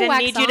it. I I know didn't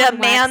wax need you on, to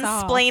wax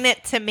mansplain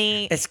it to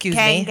me. Excuse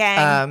me.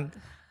 Gang.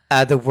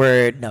 The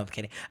word. No, I'm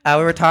kidding. We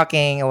were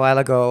talking a while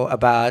ago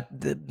about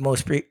the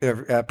most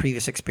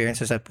previous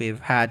experiences that we've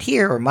had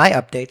here, or my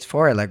updates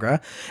for Allegra,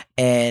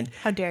 and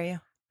How dare you?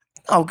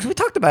 oh, because we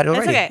talked about it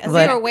already. It's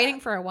okay. We were waiting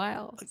for a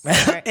while.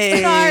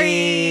 Sorry.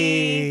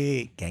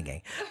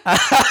 Gang.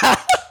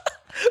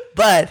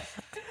 But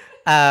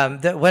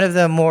one of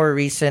the more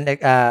recent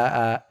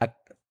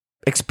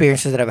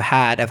experiences that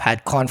I've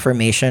had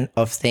confirmation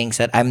of things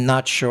that I'm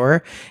not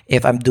sure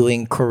if I'm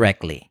doing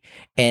correctly.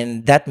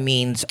 And that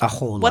means a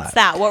whole lot. What's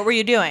that? What were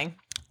you doing?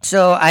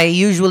 So I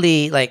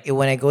usually, like,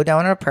 when I go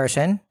down on a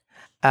person,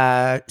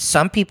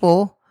 some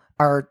people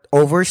are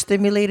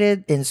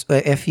overstimulated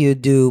if you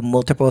do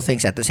multiple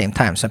things at the same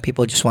time. Some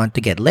people just want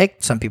to get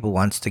licked. Some people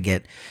wants to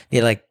get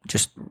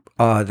just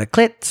the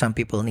clit. Some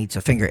people needs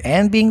a finger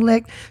and being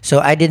licked. So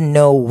I didn't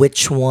know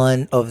which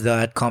one of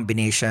that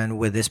combination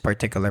with this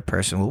particular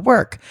person will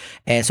work.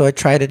 And so I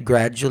tried it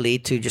gradually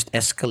to just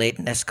escalate.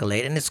 And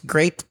it's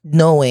great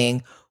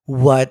knowing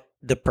what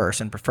the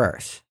person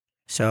prefers.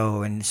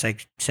 So, and it's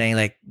like saying,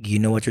 like, you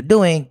know what you're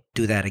doing,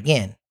 do that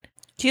again.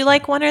 Do you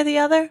like one or the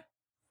other?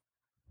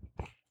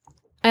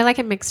 I like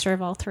a mixture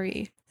of all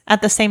three.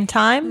 At the same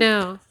time?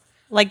 No.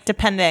 Like,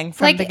 depending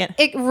from Like, beginning.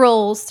 it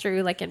rolls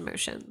through, like, in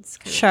motions.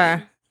 kind of Sure.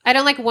 thing. I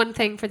don't like one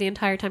thing for the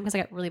entire time because I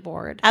get really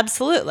bored.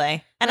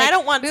 Absolutely. And Like, I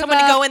don't want move someone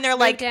to up, go in there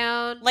move like,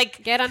 down,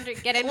 like get in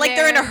like there.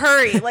 they're in a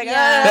hurry. Like,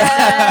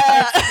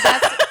 Yeah.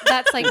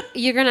 That's like,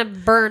 you're going to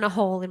burn a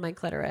hole in my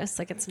clitoris.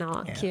 Like, it's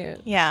not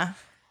cute. Yeah.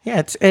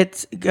 Yeah,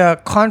 it's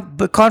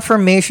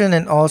confirmation,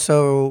 and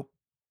also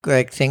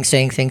like saying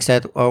things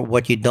that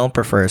what you don't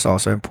prefer is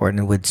also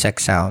important with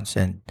sex sounds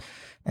and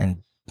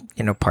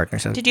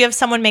partners. Did you have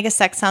someone make a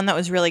sex sound that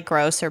was really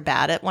gross or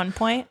bad at one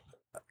point?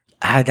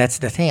 That's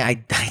the thing.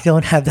 I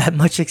don't have that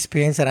much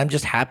experience, and I'm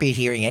just happy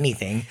hearing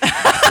anything.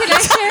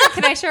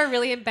 Can I share a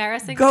really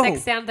embarrassing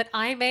sex sound that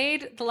I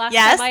made the last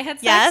time I had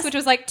sex, which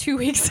was like 2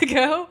 weeks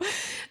ago,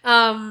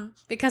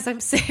 because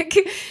I'm sick.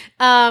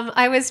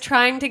 I was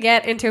trying to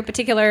get into a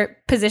particular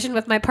position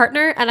with my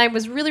partner, and I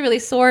was really, really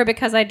sore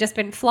because I'd just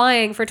been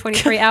flying for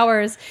 23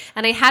 hours,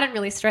 and I hadn't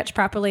really stretched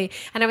properly.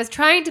 And I was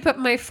trying to put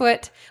my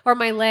foot or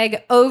my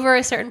leg over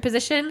a certain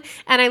position,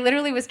 and I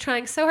literally was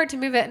trying so hard to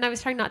move it, and I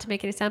was trying not to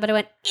make any sound, but I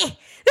went, eh.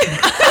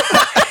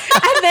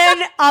 And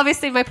then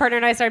obviously my partner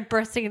and I started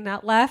bursting and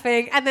out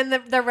laughing. And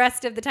then the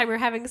rest of the time we were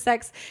having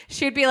sex,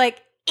 she would be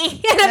like, eh.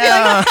 And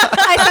I'd be like,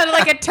 I sounded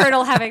like a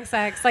turtle having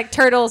sex. Like,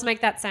 turtles make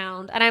that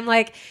sound. And I'm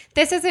like,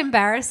 this is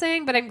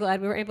embarrassing, but I'm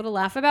glad we were able to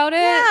laugh about it.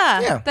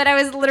 Yeah. But I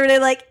was literally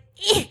like,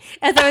 eh,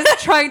 as I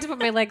was trying to put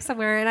my leg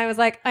somewhere. And I was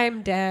like,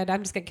 I'm dead.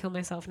 I'm just going to kill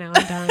myself now.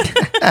 I'm done.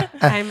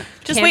 I'm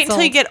Just wait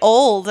until you get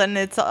old and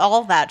it's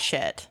all that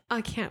shit.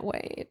 I can't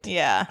wait.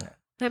 Yeah.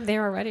 I'm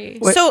there already.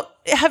 So,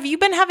 have you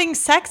been having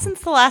sex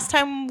since the last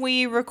time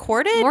we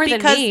recorded? More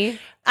than me.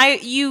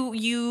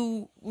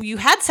 You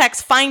had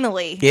sex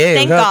finally. Yeah,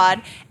 Thank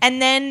God. And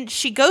then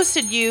she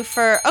ghosted you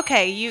for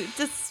you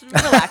just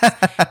relax.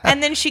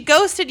 And then she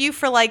ghosted you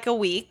for like a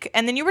week,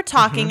 and then you were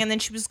talking, and then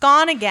she was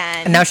gone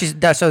again. And now she's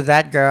so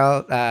that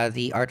girl,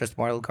 the artist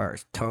model girl,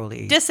 is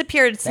totally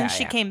disappeared since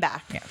she came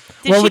back. Yeah.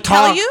 Did she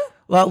tell you?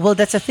 Well,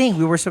 that's the thing.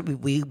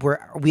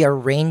 We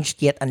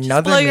arranged yet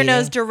another. Just blow your meeting.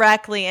 nose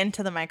directly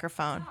into the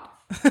microphone.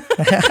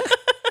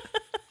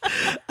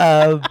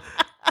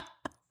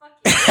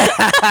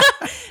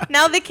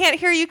 Now they can't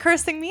hear you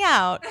cursing me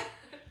out.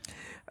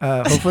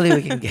 Hopefully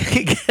we can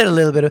get a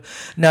little bit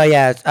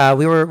of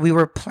we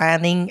were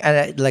planning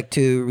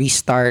to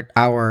restart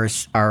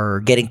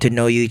our getting to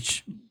know you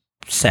each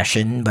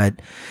session,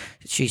 but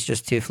she's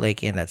just too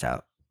flaky, and that's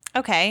out.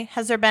 Okay.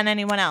 Has there been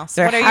anyone else?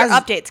 What are your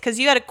updates? Because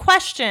you had a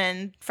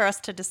question for us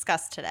to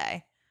discuss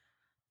today.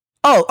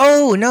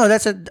 Oh no,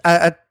 that's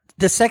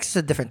the sex is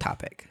a different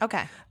topic.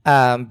 Okay.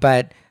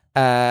 But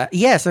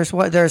yes,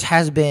 there's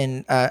has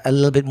been a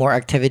little bit more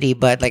activity,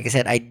 but like I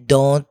said, I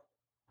don't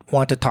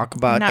want to talk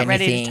about Not anything.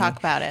 ready to talk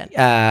about it.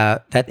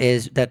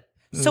 That.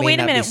 So may wait a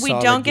not be minute, we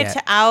solid don't get yet.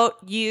 to out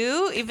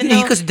you, even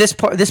though because this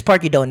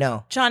part you don't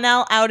know.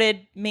 Janelle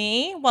outed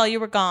me while you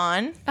were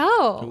gone.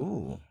 Oh.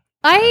 Ooh.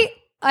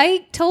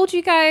 I told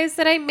you guys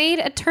that I made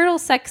a turtle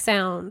sex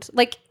sound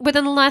like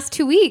within the last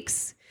 2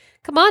 weeks.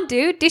 Come on,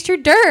 dude. Dish your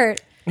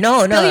dirt.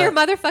 No. Spill your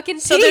motherfucking tea.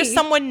 So there's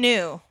someone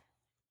new.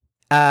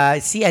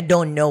 See, I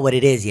don't know what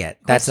it is yet.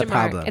 That's the Question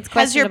mark. problem. It's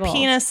Has your questionable.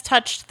 penis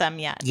touched them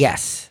yet?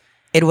 Yes,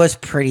 it was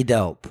pretty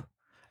dope,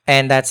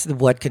 and that's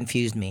what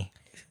confused me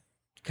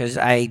because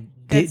I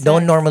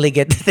don't normally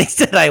get the things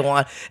that I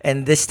want,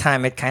 and this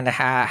time it kind of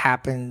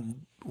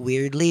happened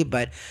weirdly.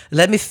 But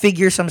let me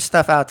figure some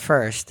stuff out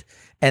first,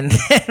 and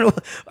then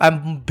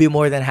I'll be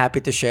more than happy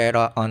to share it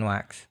on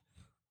Wax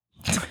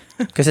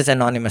because it's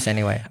anonymous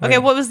anyway. Okay,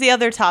 what was the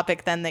other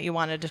topic then that you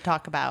wanted to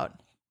talk about?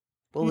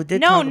 Well, we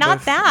did No, talk not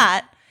about-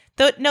 that.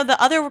 The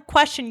other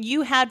question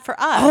you had for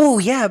us. Oh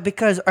yeah,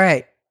 because all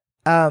right.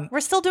 We're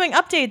still doing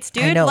updates,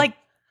 dude. I know. Like,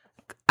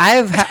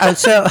 I've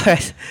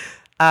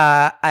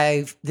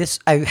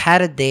I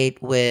had a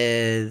date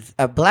with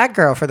a black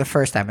girl for the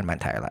first time in my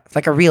entire life,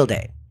 like a real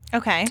date.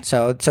 okay.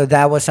 So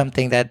that was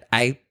something that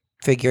I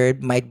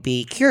figured might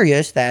be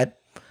curious. That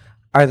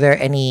are there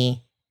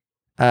any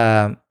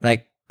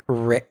like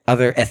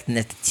other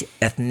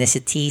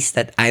ethnicities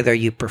that either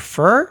you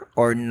prefer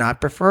or not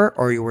prefer,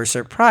 or you were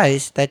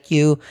surprised that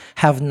you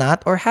have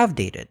not or have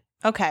dated?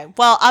 Okay.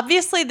 Well,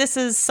 obviously, this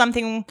is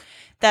something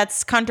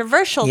that's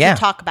controversial Yeah. to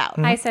talk about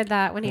I said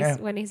that when Yeah.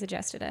 he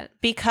suggested it.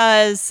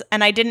 because,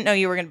 and I didn't know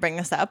you were going to bring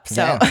this up.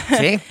 So, Yeah.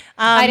 See,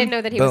 I didn't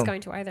know that he was boom.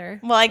 going to either.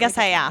 well, I guess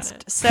I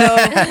asked. So,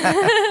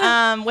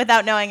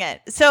 without knowing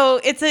it. So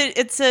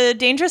it's a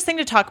dangerous thing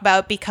to talk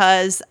about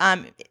because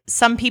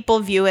some people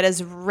view it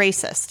as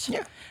racist.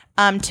 Yeah.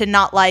 To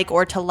not like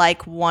or to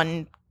like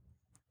one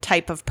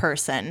type of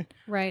person.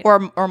 Right.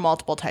 or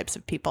multiple types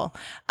of people.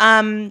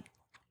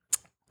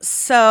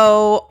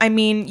 So I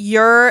mean,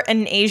 you're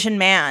an Asian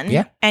man,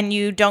 Yeah. and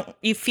you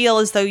feel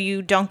as though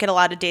you don't get a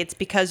lot of dates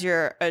because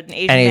you're an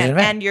Asian, Asian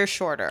man. and you're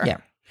shorter.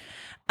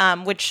 Yeah.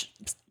 Which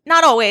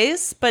not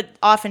always, but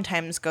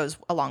oftentimes goes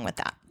along with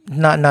that.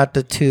 not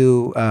the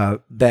two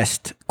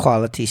best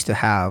qualities to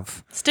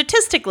have.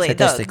 Statistically, though,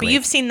 but Statistically.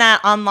 you've seen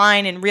that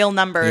online in real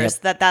numbers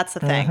Yep. that's the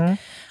thing.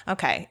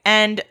 Okay.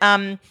 And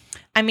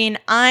I mean,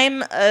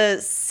 I'm a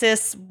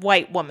cis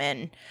white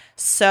woman,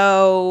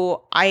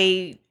 so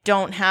I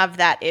don't have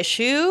that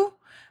issue.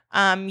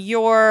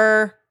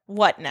 You're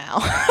what now?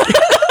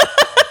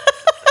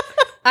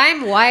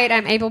 I'm white,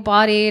 I'm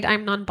able-bodied,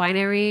 I'm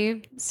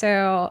non-binary.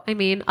 So, I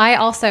mean, I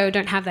also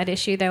don't have that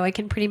issue, though. I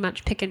can pretty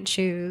much pick and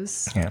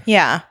choose.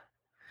 Yeah.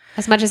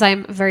 As much as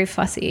I'm very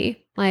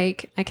fussy,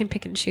 like, I can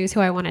pick and choose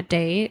who I want to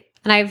date.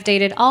 And I've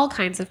dated all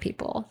kinds of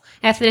people.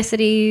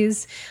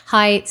 Ethnicities,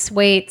 heights,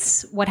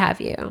 weights, what have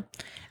you.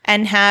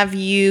 And have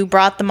you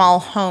brought them all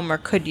home, or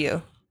could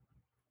you?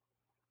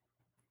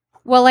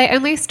 Well, I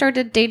only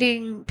started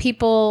dating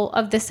people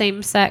of the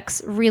same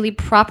sex really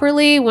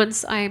properly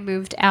once I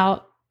moved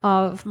out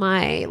of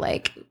my,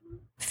 like,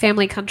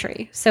 family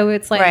country. So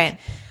it's like... Right.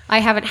 I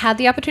haven't had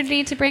the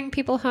opportunity to bring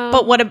people home.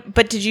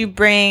 But did you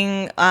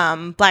bring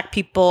black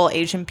people,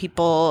 Asian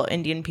people,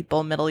 Indian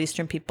people, Middle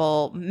Eastern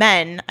people,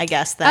 men, I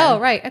guess then? Oh,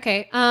 right.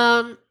 Okay.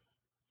 A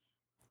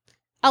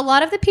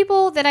lot of the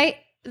people that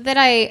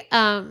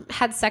I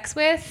had sex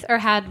with or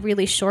had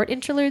really short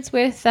interludes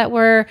with that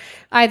were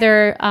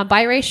either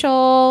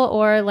biracial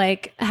or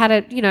like had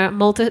a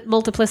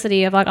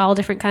multiplicity of like all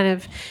different kind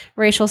of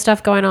racial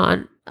stuff going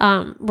on.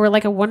 Were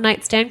like a one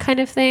night stand kind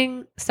of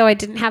thing. So I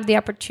didn't have the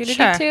opportunity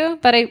Sure. to,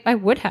 but I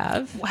would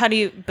have.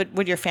 But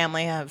would your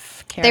family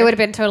have cared? They would have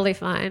been totally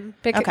fine.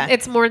 Because Okay.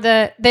 it's more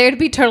they would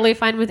be totally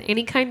fine with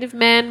any kind of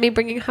man me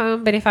bringing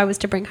home. But if I was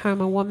to bring home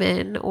a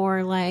woman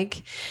or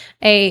like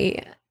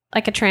a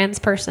trans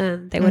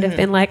person, they would have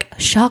been like,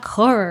 shock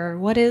horror.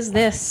 What is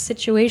this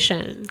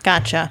situation?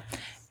 Gotcha.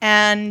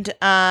 And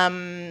how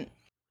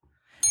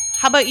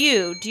about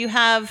you? Do you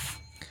have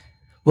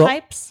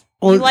types?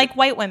 well, you like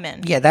white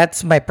women? Yeah,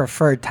 that's my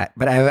preferred type.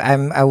 But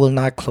I will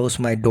not close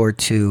my door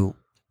to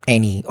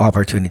any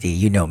opportunity.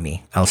 You know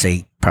me. I'll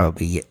say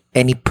probably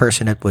any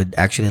person that would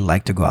actually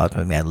like to go out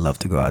with me. I'd love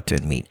to go out to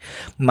and meet.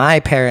 My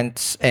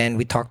parents, and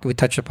we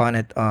touched upon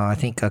it. I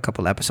think a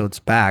couple episodes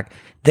back.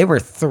 They were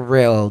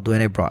thrilled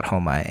when I brought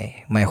home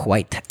my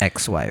white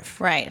ex-wife.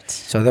 Right.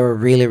 So they were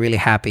really, really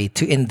happy.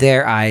 In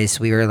their eyes,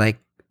 we were like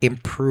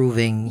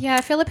improving.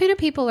 Yeah, Filipino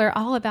people are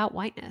all about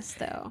whiteness,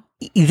 though.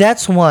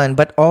 That's one,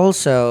 but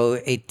also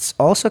it's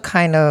also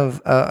kind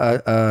of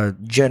a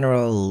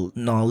general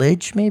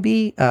knowledge,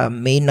 maybe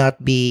may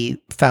not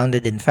be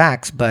founded in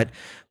facts, but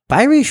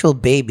biracial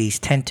babies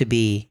tend to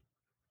be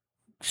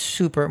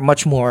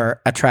much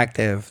more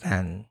attractive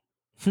than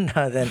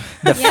the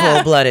Yeah.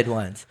 full-blooded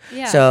ones.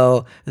 Yeah.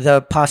 So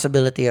the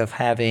possibility of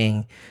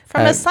having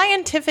From a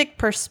scientific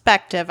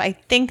perspective, I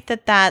think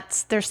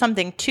there's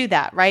something to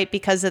that, right?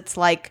 Because it's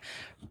like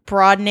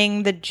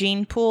broadening the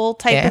gene pool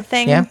type of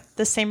thing. Yeah.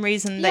 The same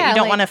reason that you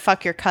don't want to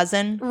fuck your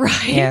cousin.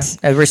 Right. Yeah.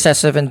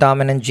 Recessive and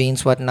dominant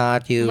genes,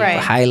 whatnot. You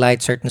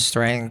highlight certain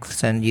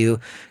strengths and you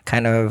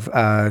kind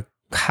of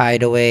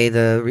hide away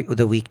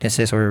the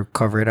weaknesses or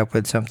cover it up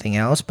with something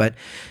else. But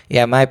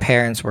yeah, my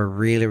parents were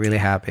really, really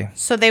happy.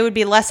 So they would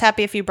be less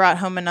happy if you brought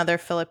home another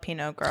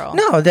Filipino girl?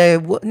 No, they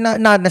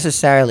not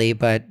necessarily,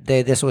 but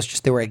they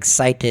were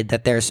excited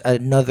that there's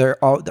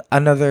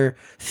another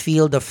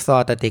field of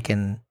thought that they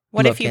can.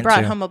 What if you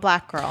brought home a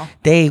black girl?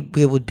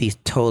 We would be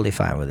totally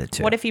fine with it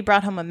too. What if you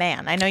brought home a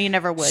man? I know you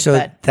never would.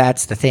 So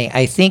that's the thing.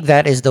 I think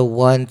that is the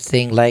one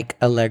thing, like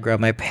Allegra,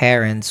 my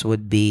parents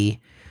would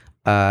be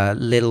a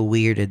little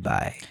weirded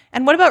by.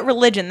 And what about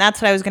religion?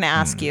 That's what I was going to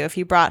ask you. If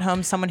you brought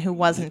home someone who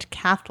wasn't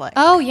Catholic.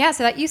 Oh yeah,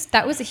 so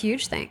that was a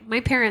huge thing.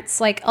 My parents,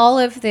 like all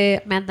of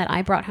the men that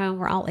I brought home,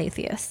 were all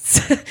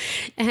atheists,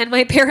 and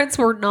my parents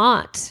were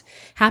not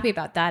happy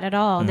about that at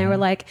all. And they were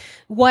like,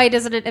 "Why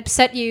doesn't it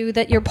upset you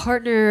that your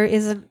partner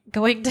isn't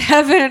going to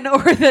heaven,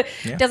 or that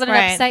doesn't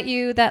it upset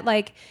you that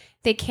like?"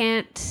 They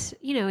can't,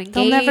 engage.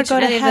 They'll never go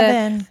to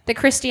heaven. The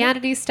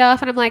Christianity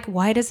stuff. And I'm like,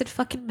 why does it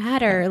fucking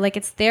matter? Like,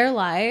 it's their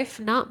life,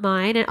 not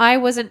mine. And I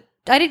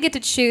didn't get to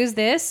choose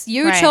this.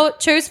 You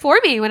chose for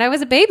me when I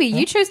was a baby.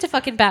 You chose to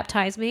fucking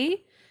baptize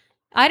me.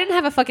 I didn't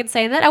have a fucking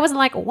say in that. I wasn't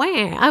like, wah.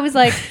 I was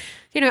like,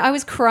 I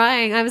was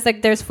crying. I was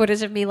like, there's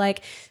footage of me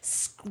like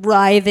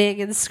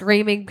writhing and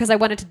screaming because I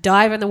wanted to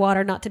dive in the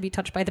water, not to be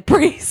touched by the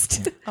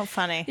priest. Oh,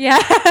 funny. Yeah,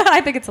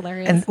 I think it's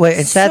hilarious. And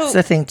that's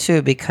the thing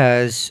too,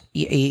 because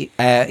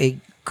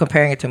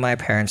comparing it to my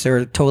parents, they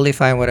were totally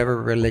fine whatever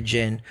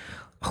religion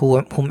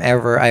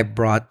whomever I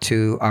brought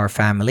to our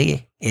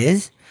family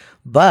is,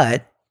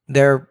 but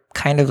their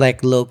kind of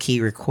like low-key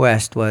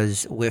request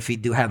was, if we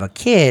do have a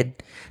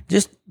kid,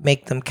 just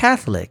make them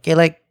Catholic.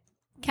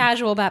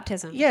 Casual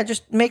baptism. Yeah,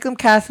 just make them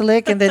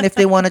Catholic, and then if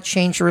they want to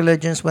change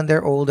religions when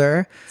they're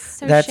older,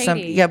 that's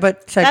shady.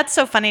 But that's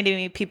so funny to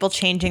me. People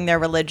changing their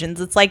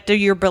religions. It's like, do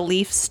your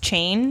beliefs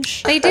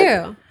change? They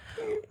do.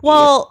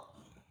 Well,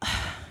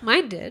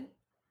 mine did.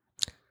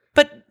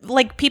 But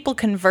like people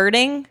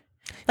converting,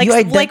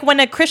 like when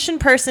a Christian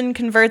person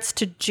converts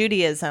to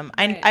Judaism,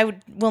 I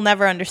will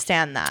never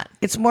understand that.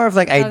 It's more of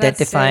like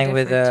identifying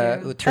with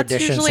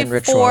traditions and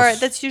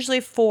rituals. That's usually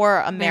for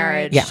a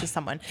marriage to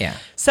someone. Yeah.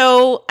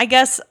 So I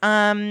guess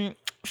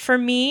for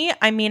me,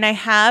 I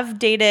have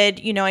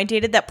dated, I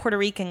dated that Puerto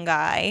Rican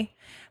guy,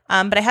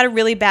 but I had a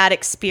really bad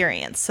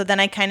experience. So then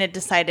I kind of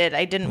decided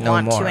I didn't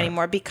want to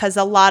anymore because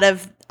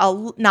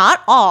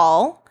not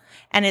all,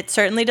 and it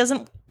certainly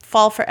doesn't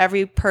fall for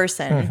every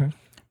person.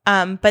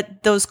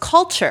 But those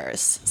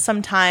cultures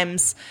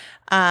sometimes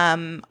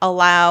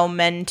allow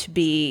men to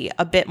be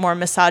a bit more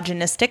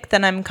misogynistic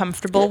than I'm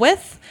comfortable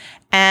with,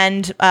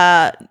 and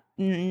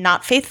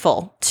not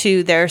faithful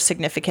to their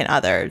significant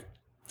other.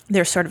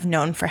 They're sort of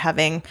known for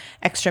having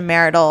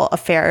extramarital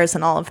affairs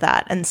and all of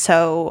that. And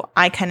so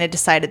I kind of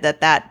decided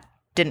that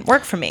didn't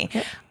work for me.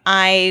 Yep.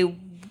 I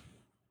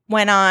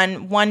went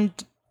on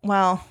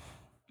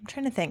I'm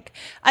trying to think.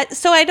 I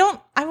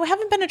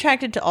haven't been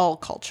attracted to all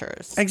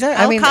cultures.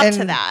 Exactly. I'll cop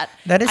to that.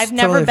 That is I've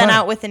never been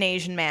out with an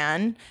Asian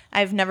man.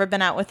 I've never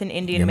been out with an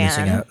Indian man.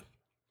 Missing out.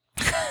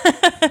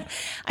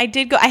 I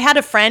did go. I had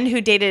a friend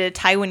who dated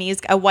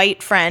a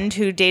white friend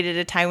who dated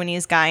a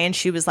Taiwanese guy, and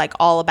she was like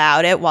all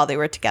about it while they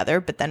were together,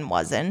 but then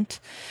wasn't.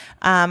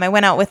 I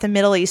went out with a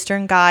Middle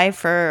Eastern guy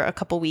for a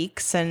couple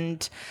weeks,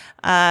 and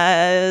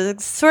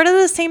sort of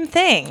the same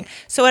thing.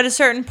 So at a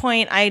certain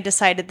point, I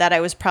decided that I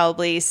was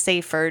probably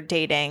safer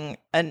dating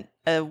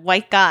a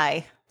white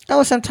guy.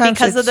 Oh, sometimes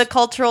because of the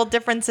cultural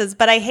differences.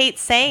 But I hate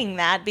saying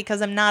that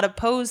because I'm not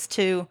opposed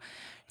to.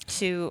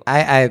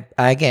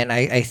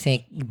 I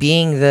think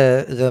being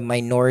the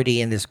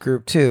minority in this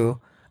group too,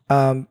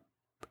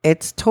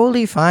 it's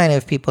totally fine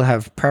if people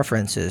have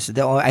preferences.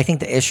 I think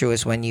the issue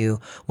is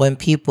when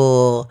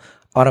people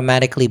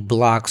automatically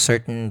block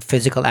certain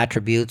physical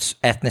attributes,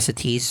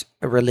 ethnicities,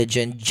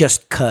 religion,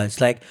 just cause.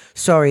 Like,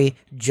 sorry,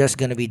 just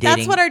gonna be dating.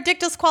 That's what our dick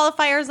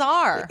disqualifiers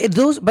are.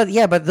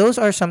 But those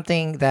are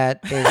something that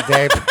is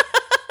very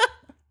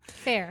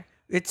fair.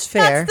 It's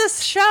fair. That's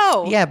this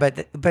show. Yeah,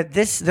 but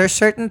there's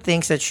certain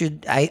things that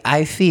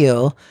I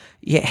feel.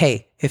 Yeah,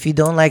 hey, if you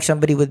don't like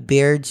somebody with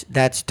beards,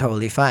 that's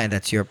totally fine.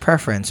 That's your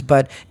preference.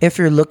 But if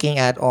you're looking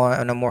at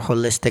on a more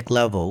holistic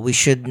level, we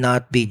should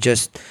not be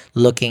just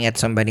looking at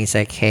somebody's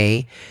like,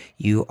 hey,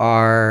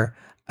 you're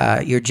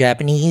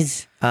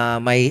Japanese.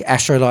 My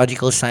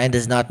astrological sign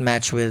does not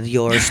match with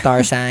your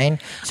star sign.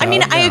 So,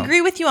 I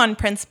agree with you on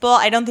principle.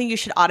 I don't think you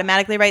should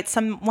automatically write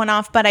someone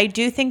off, but I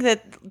do think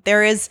that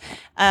there is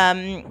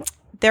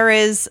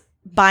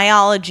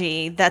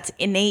biology that's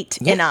innate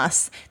in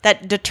us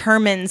that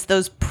determines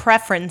those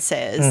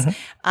preferences.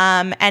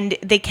 And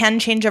they can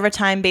change over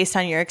time based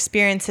on your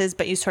experiences,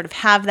 but you sort of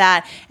have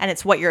that, and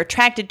it's what you're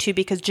attracted to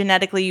because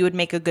genetically you would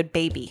make a good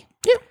baby.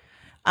 Yeah.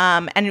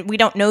 And we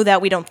don't know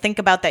that. We don't think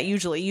about that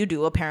usually. You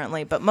do,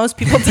 apparently, but most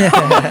people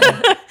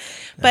don't.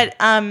 But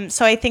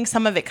so I think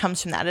some of it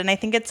comes from that, and I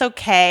think it's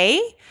okay.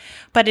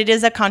 But it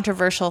is a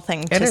controversial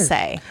thing to is.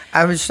 say.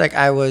 I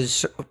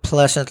was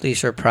pleasantly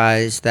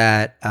surprised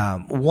that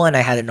one,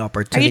 I had an Are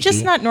opportunity. you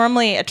just not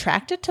normally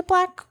attracted to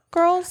black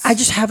girls? I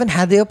just haven't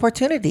had the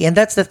opportunity, and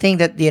that's the thing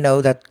that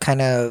that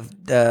kind of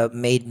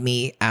made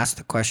me ask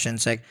the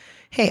questions like,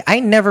 "Hey, I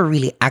never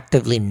really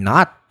actively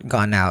not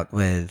gone out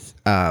with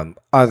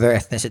other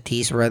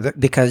ethnicities, rather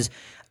because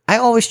I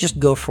always just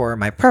go for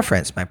my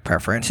preference. My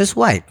preference is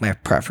white. My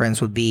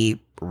preference would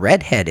be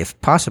redhead if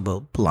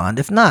possible, blonde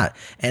if not.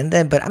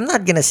 But I'm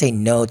not gonna say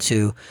no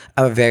to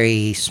a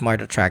very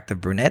smart,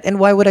 attractive brunette. And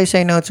why would I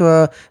say no to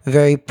a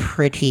very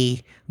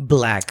pretty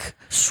black,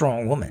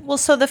 strong woman? Well,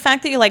 so the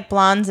fact that you like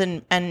blondes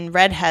and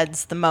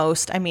redheads the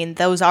most, I mean,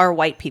 those are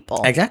white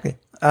people. Exactly.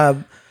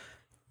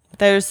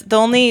 There's the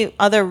only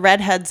other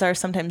redheads are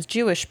sometimes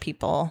Jewish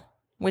people,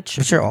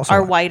 which are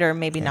also white. white or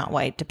maybe not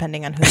white,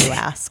 depending on who you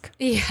ask.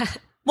 Yeah.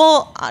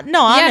 Well,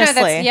 no,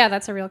 honestly.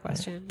 That's a real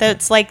question.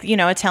 That's like,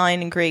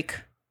 Italian and Greek.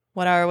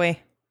 What are we?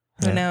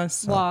 Who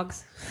knows?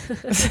 Wogs.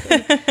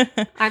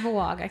 I'm a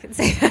wog, I can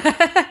say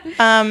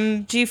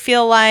that. Do you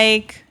feel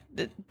like,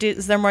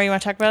 is there more you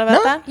want to talk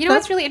about that? You know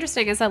what's really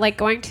interesting is that like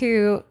going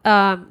to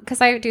because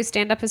I do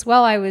stand up as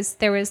well.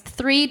 There was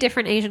 3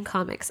 different Asian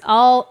comics,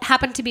 all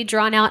happened to be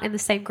drawn out in the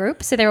same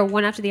group, so they were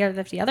one after the other,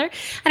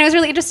 and it was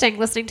really interesting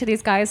listening to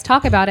these guys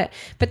talk about it.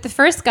 But the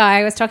first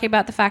guy was talking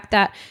about the fact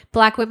that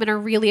black women are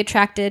really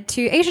attracted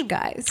to Asian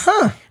guys,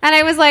 and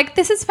I was like,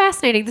 this is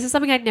fascinating. This is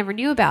something I never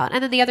knew about.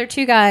 And then the other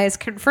 2 guys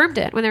confirmed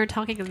it when they were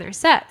talking in their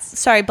sets.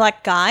 Sorry,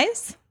 black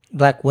guys?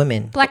 Black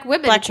women. Black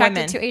women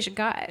attracted to Asian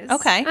guys.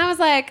 Okay. And I was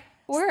like,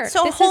 word.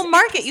 So this whole is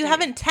market you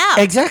haven't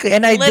tapped. Exactly.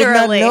 And I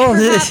Literally. did not know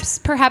this.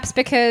 Perhaps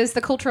because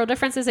the cultural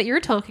differences that you're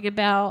talking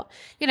about,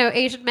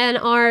 Asian men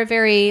are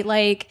very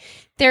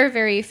they're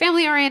very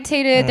family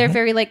orientated. Mm-hmm. They're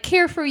very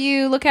care for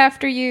you, look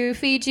after you,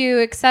 feed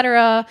you,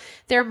 etc.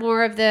 They're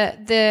more of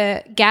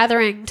the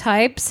gathering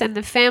types, and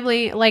the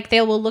family,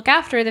 they will look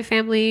after the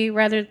family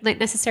rather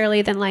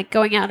necessarily than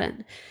going out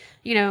and,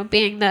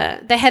 being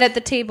the head at the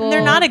table. And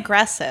they're not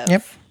aggressive.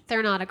 Yep.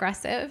 They're not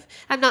aggressive.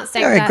 I'm not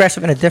saying They're that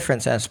aggressive in a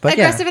different sense, but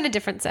aggressive in a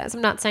different sense. I'm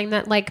not saying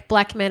that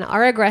black men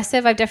are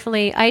aggressive. I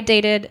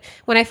dated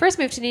when I first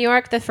moved to New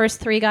York. The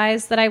first 3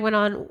 guys that I went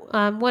on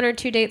 1 or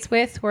 2 dates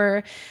with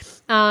were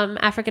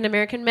African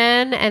American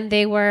men, and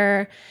they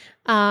were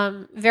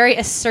very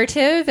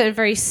assertive and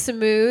very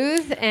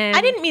smooth. And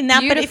I didn't mean that,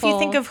 beautiful. but if you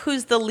think of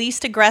who's the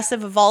least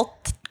aggressive of all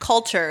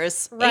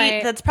cultures,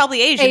 right. That's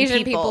probably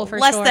Asian people for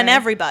less than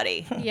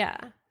everybody. Yeah.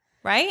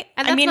 Right?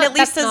 And I mean, at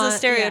least as a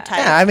stereotype.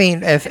 Yeah, I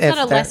mean, if it's not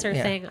a lesser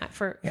thing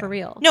for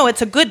real. No,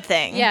 it's a good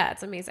thing. Yeah,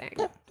 it's amazing.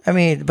 Yeah. I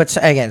mean, but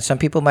again, some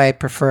people might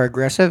prefer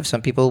aggressive.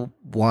 Some people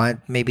want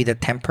maybe the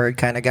tempered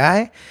kind of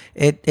guy.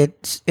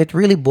 It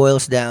really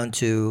boils down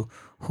to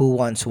who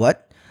wants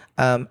what.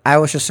 I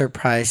was just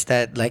surprised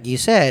that, like you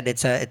said,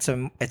 it's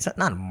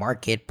not a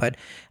market, but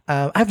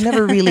I've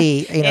never really,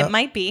 it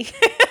might be.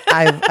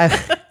 I've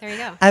there you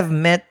go. I've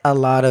met a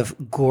lot of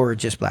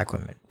gorgeous black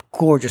women,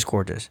 gorgeous.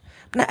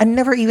 But I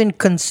never even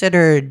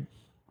considered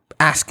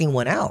asking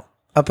one out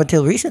up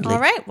until recently.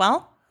 All right,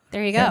 well,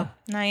 there you go. Yeah.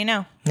 Now you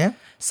know. Yeah.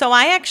 So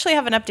I actually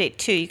have an update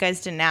too. You guys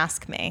didn't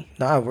ask me.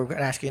 No, we're going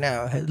to ask you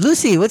now.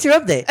 Lucy, what's your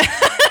update?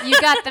 You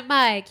got the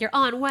mic. You're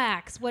on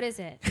wax. What is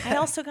it? I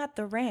also got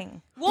the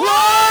ring. What?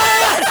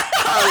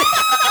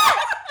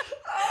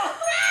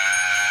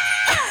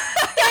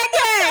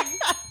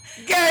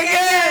 Gang.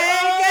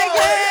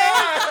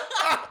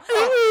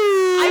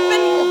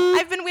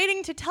 I've been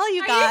waiting to tell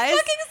you guys. Are you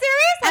fucking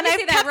serious? And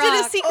I've kept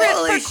it a secret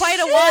Holy for quite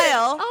a shit.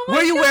 while. Oh my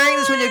Were you God. wearing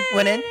this when you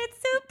went in? It's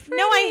so pretty.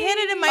 No, I hid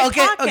it in my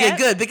pocket. Okay,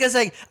 good. Because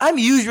I'm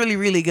usually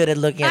really good at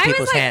looking at I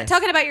people's was hands.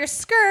 talking about your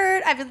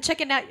skirt. I've been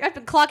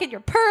clocking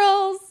your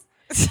pearls.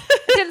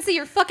 Didn't see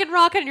your fucking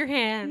rock on your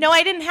hand. No,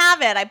 I didn't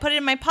have it. I put it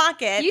in my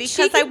pocket You because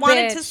cheeky I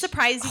wanted to bitch.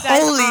 surprise you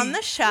guys Holy- on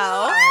the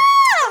show.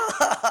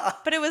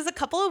 But it was a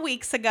couple of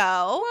weeks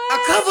ago. A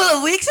couple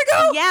of weeks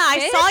ago? Yeah, I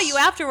Bitch. saw you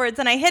afterwards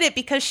and I hid it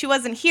because she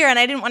wasn't here and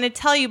I didn't want to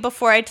tell you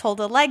before I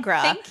told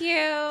Allegra. Thank you.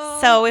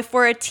 So if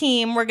we're a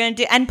team, we're going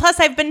to do, and plus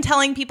I've been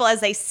telling people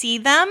as I see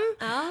them,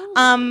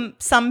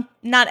 some,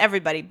 not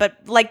everybody, but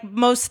like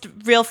most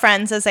real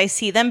friends as I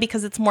see them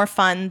because it's more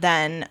fun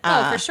than.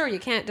 For sure. You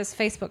can't just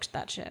Facebook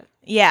that shit.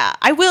 Yeah,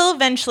 I will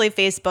eventually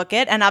Facebook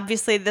it, and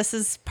obviously this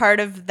is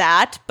part of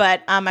that.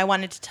 But I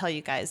wanted to tell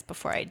you guys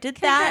before I did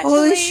that.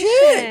 Holy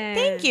shit.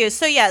 Thank you.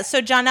 So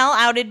Janelle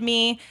outed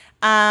me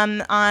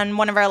on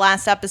one of our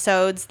last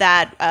episodes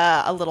that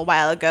a little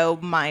while ago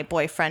my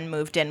boyfriend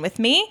moved in with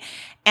me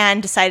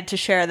and decided to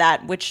share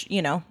that, which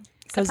goes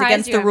Surprised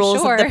against you, the I'm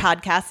rules sure. of the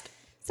podcast.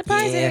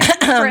 Surprising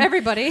for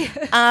everybody.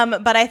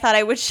 But I thought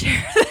I would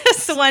share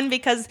this one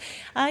because,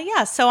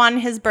 so on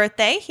his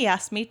birthday, he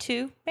asked me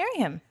to marry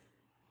him.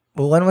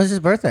 Well, when was his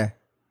birthday?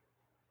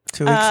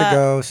 2 weeks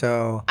ago,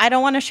 so... I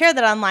don't want to share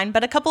that online,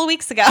 but a couple of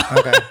weeks ago.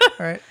 Okay,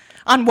 all right.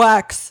 On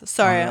wax.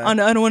 Sorry, On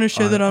I don't want to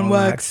share that on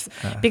wax.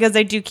 wax. Because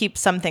I do keep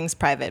some things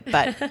private,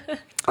 but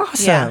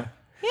Awesome.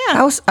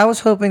 yeah. I was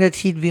hoping that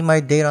he'd be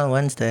my date on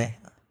Wednesday.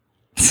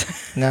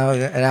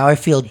 Now I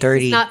feel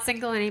dirty. He's not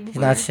single anymore.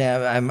 Not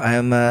saying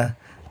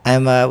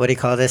I'm what do you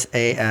call this?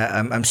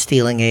 I'm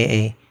stealing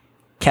a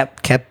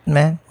kept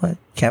man. What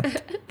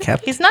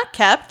kept? He's not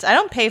kept. I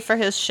don't pay for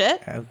his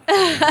shit.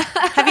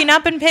 Have you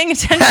not been paying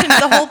attention to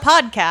the whole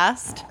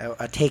podcast?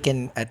 A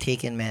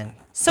taken man.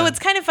 So it's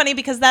kind of funny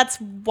because that's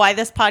why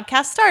this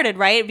podcast started,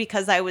 right?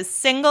 Because I was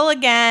single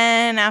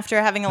again after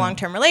having a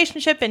long-term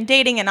relationship and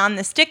dating and on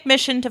this dick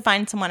mission to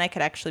find someone I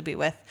could actually be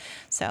with.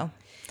 So,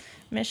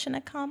 mission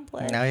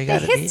accomplished. Now you The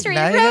got history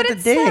wrote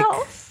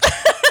itself.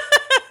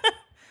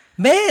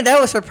 Man,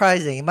 that was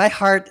surprising. My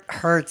heart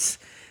hurts.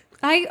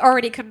 I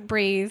already couldn't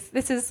breathe.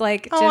 This is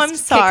like just I'm taking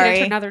sorry. it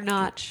to another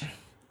notch.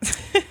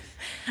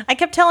 I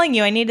kept telling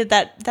you I needed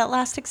that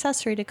last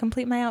accessory to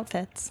complete my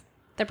outfits.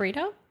 The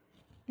burrito?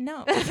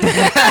 No.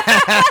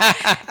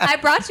 I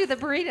brought you the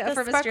burrito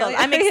from Sparkle. Australia.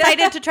 I'm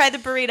excited to try the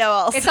burrito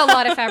also. It's a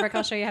lot of fabric.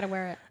 I'll show you how to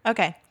wear it.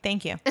 Okay,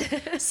 thank you.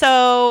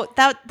 So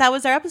that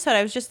was our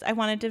episode. I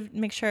wanted to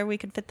make sure we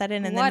could fit that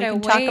in, and What then a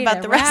we can talk way about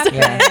to the rest of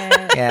wrap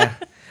it.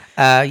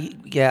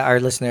 it. Yeah. Our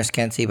listeners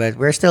can't see, but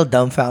we're still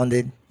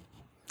dumbfounded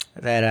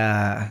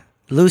that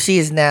Lucy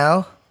is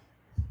now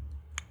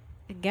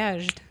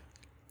Engaged.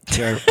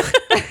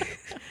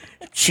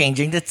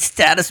 changing the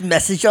status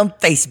message on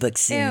Facebook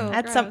soon. Ew.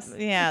 At Gross.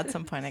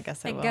 some point, I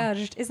guess I will.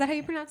 Engaged. Is that how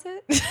you pronounce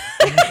it?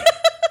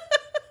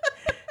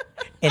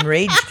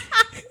 Enraged.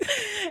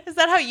 Is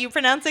that how you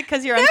pronounce it?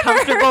 Because you're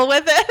uncomfortable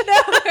with it?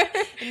 No.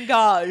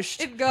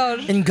 Engaged.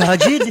 Engaged.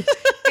 Engaged.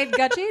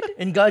 Engaged?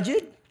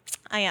 Engaged.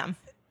 I am.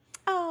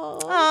 Oh.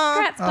 Aw.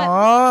 Congrats, bud.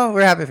 Oh,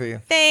 we're happy for you.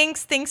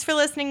 Thanks for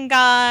listening,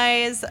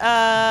 guys.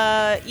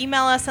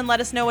 Email us and let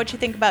us know what you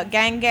think about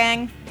Gang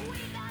Gang,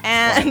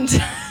 and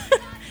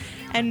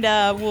and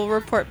we'll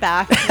report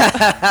back.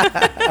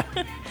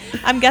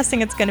 I'm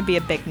guessing it's going to be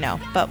a big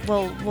no, but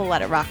we'll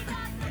let it rock.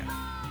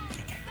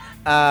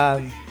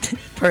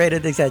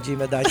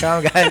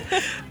 Paradedicts@gmail.com, guys.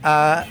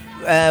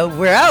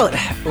 We're out.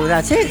 Well,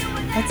 that's it.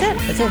 That's it.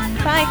 That's it.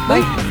 Bye.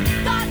 Bye.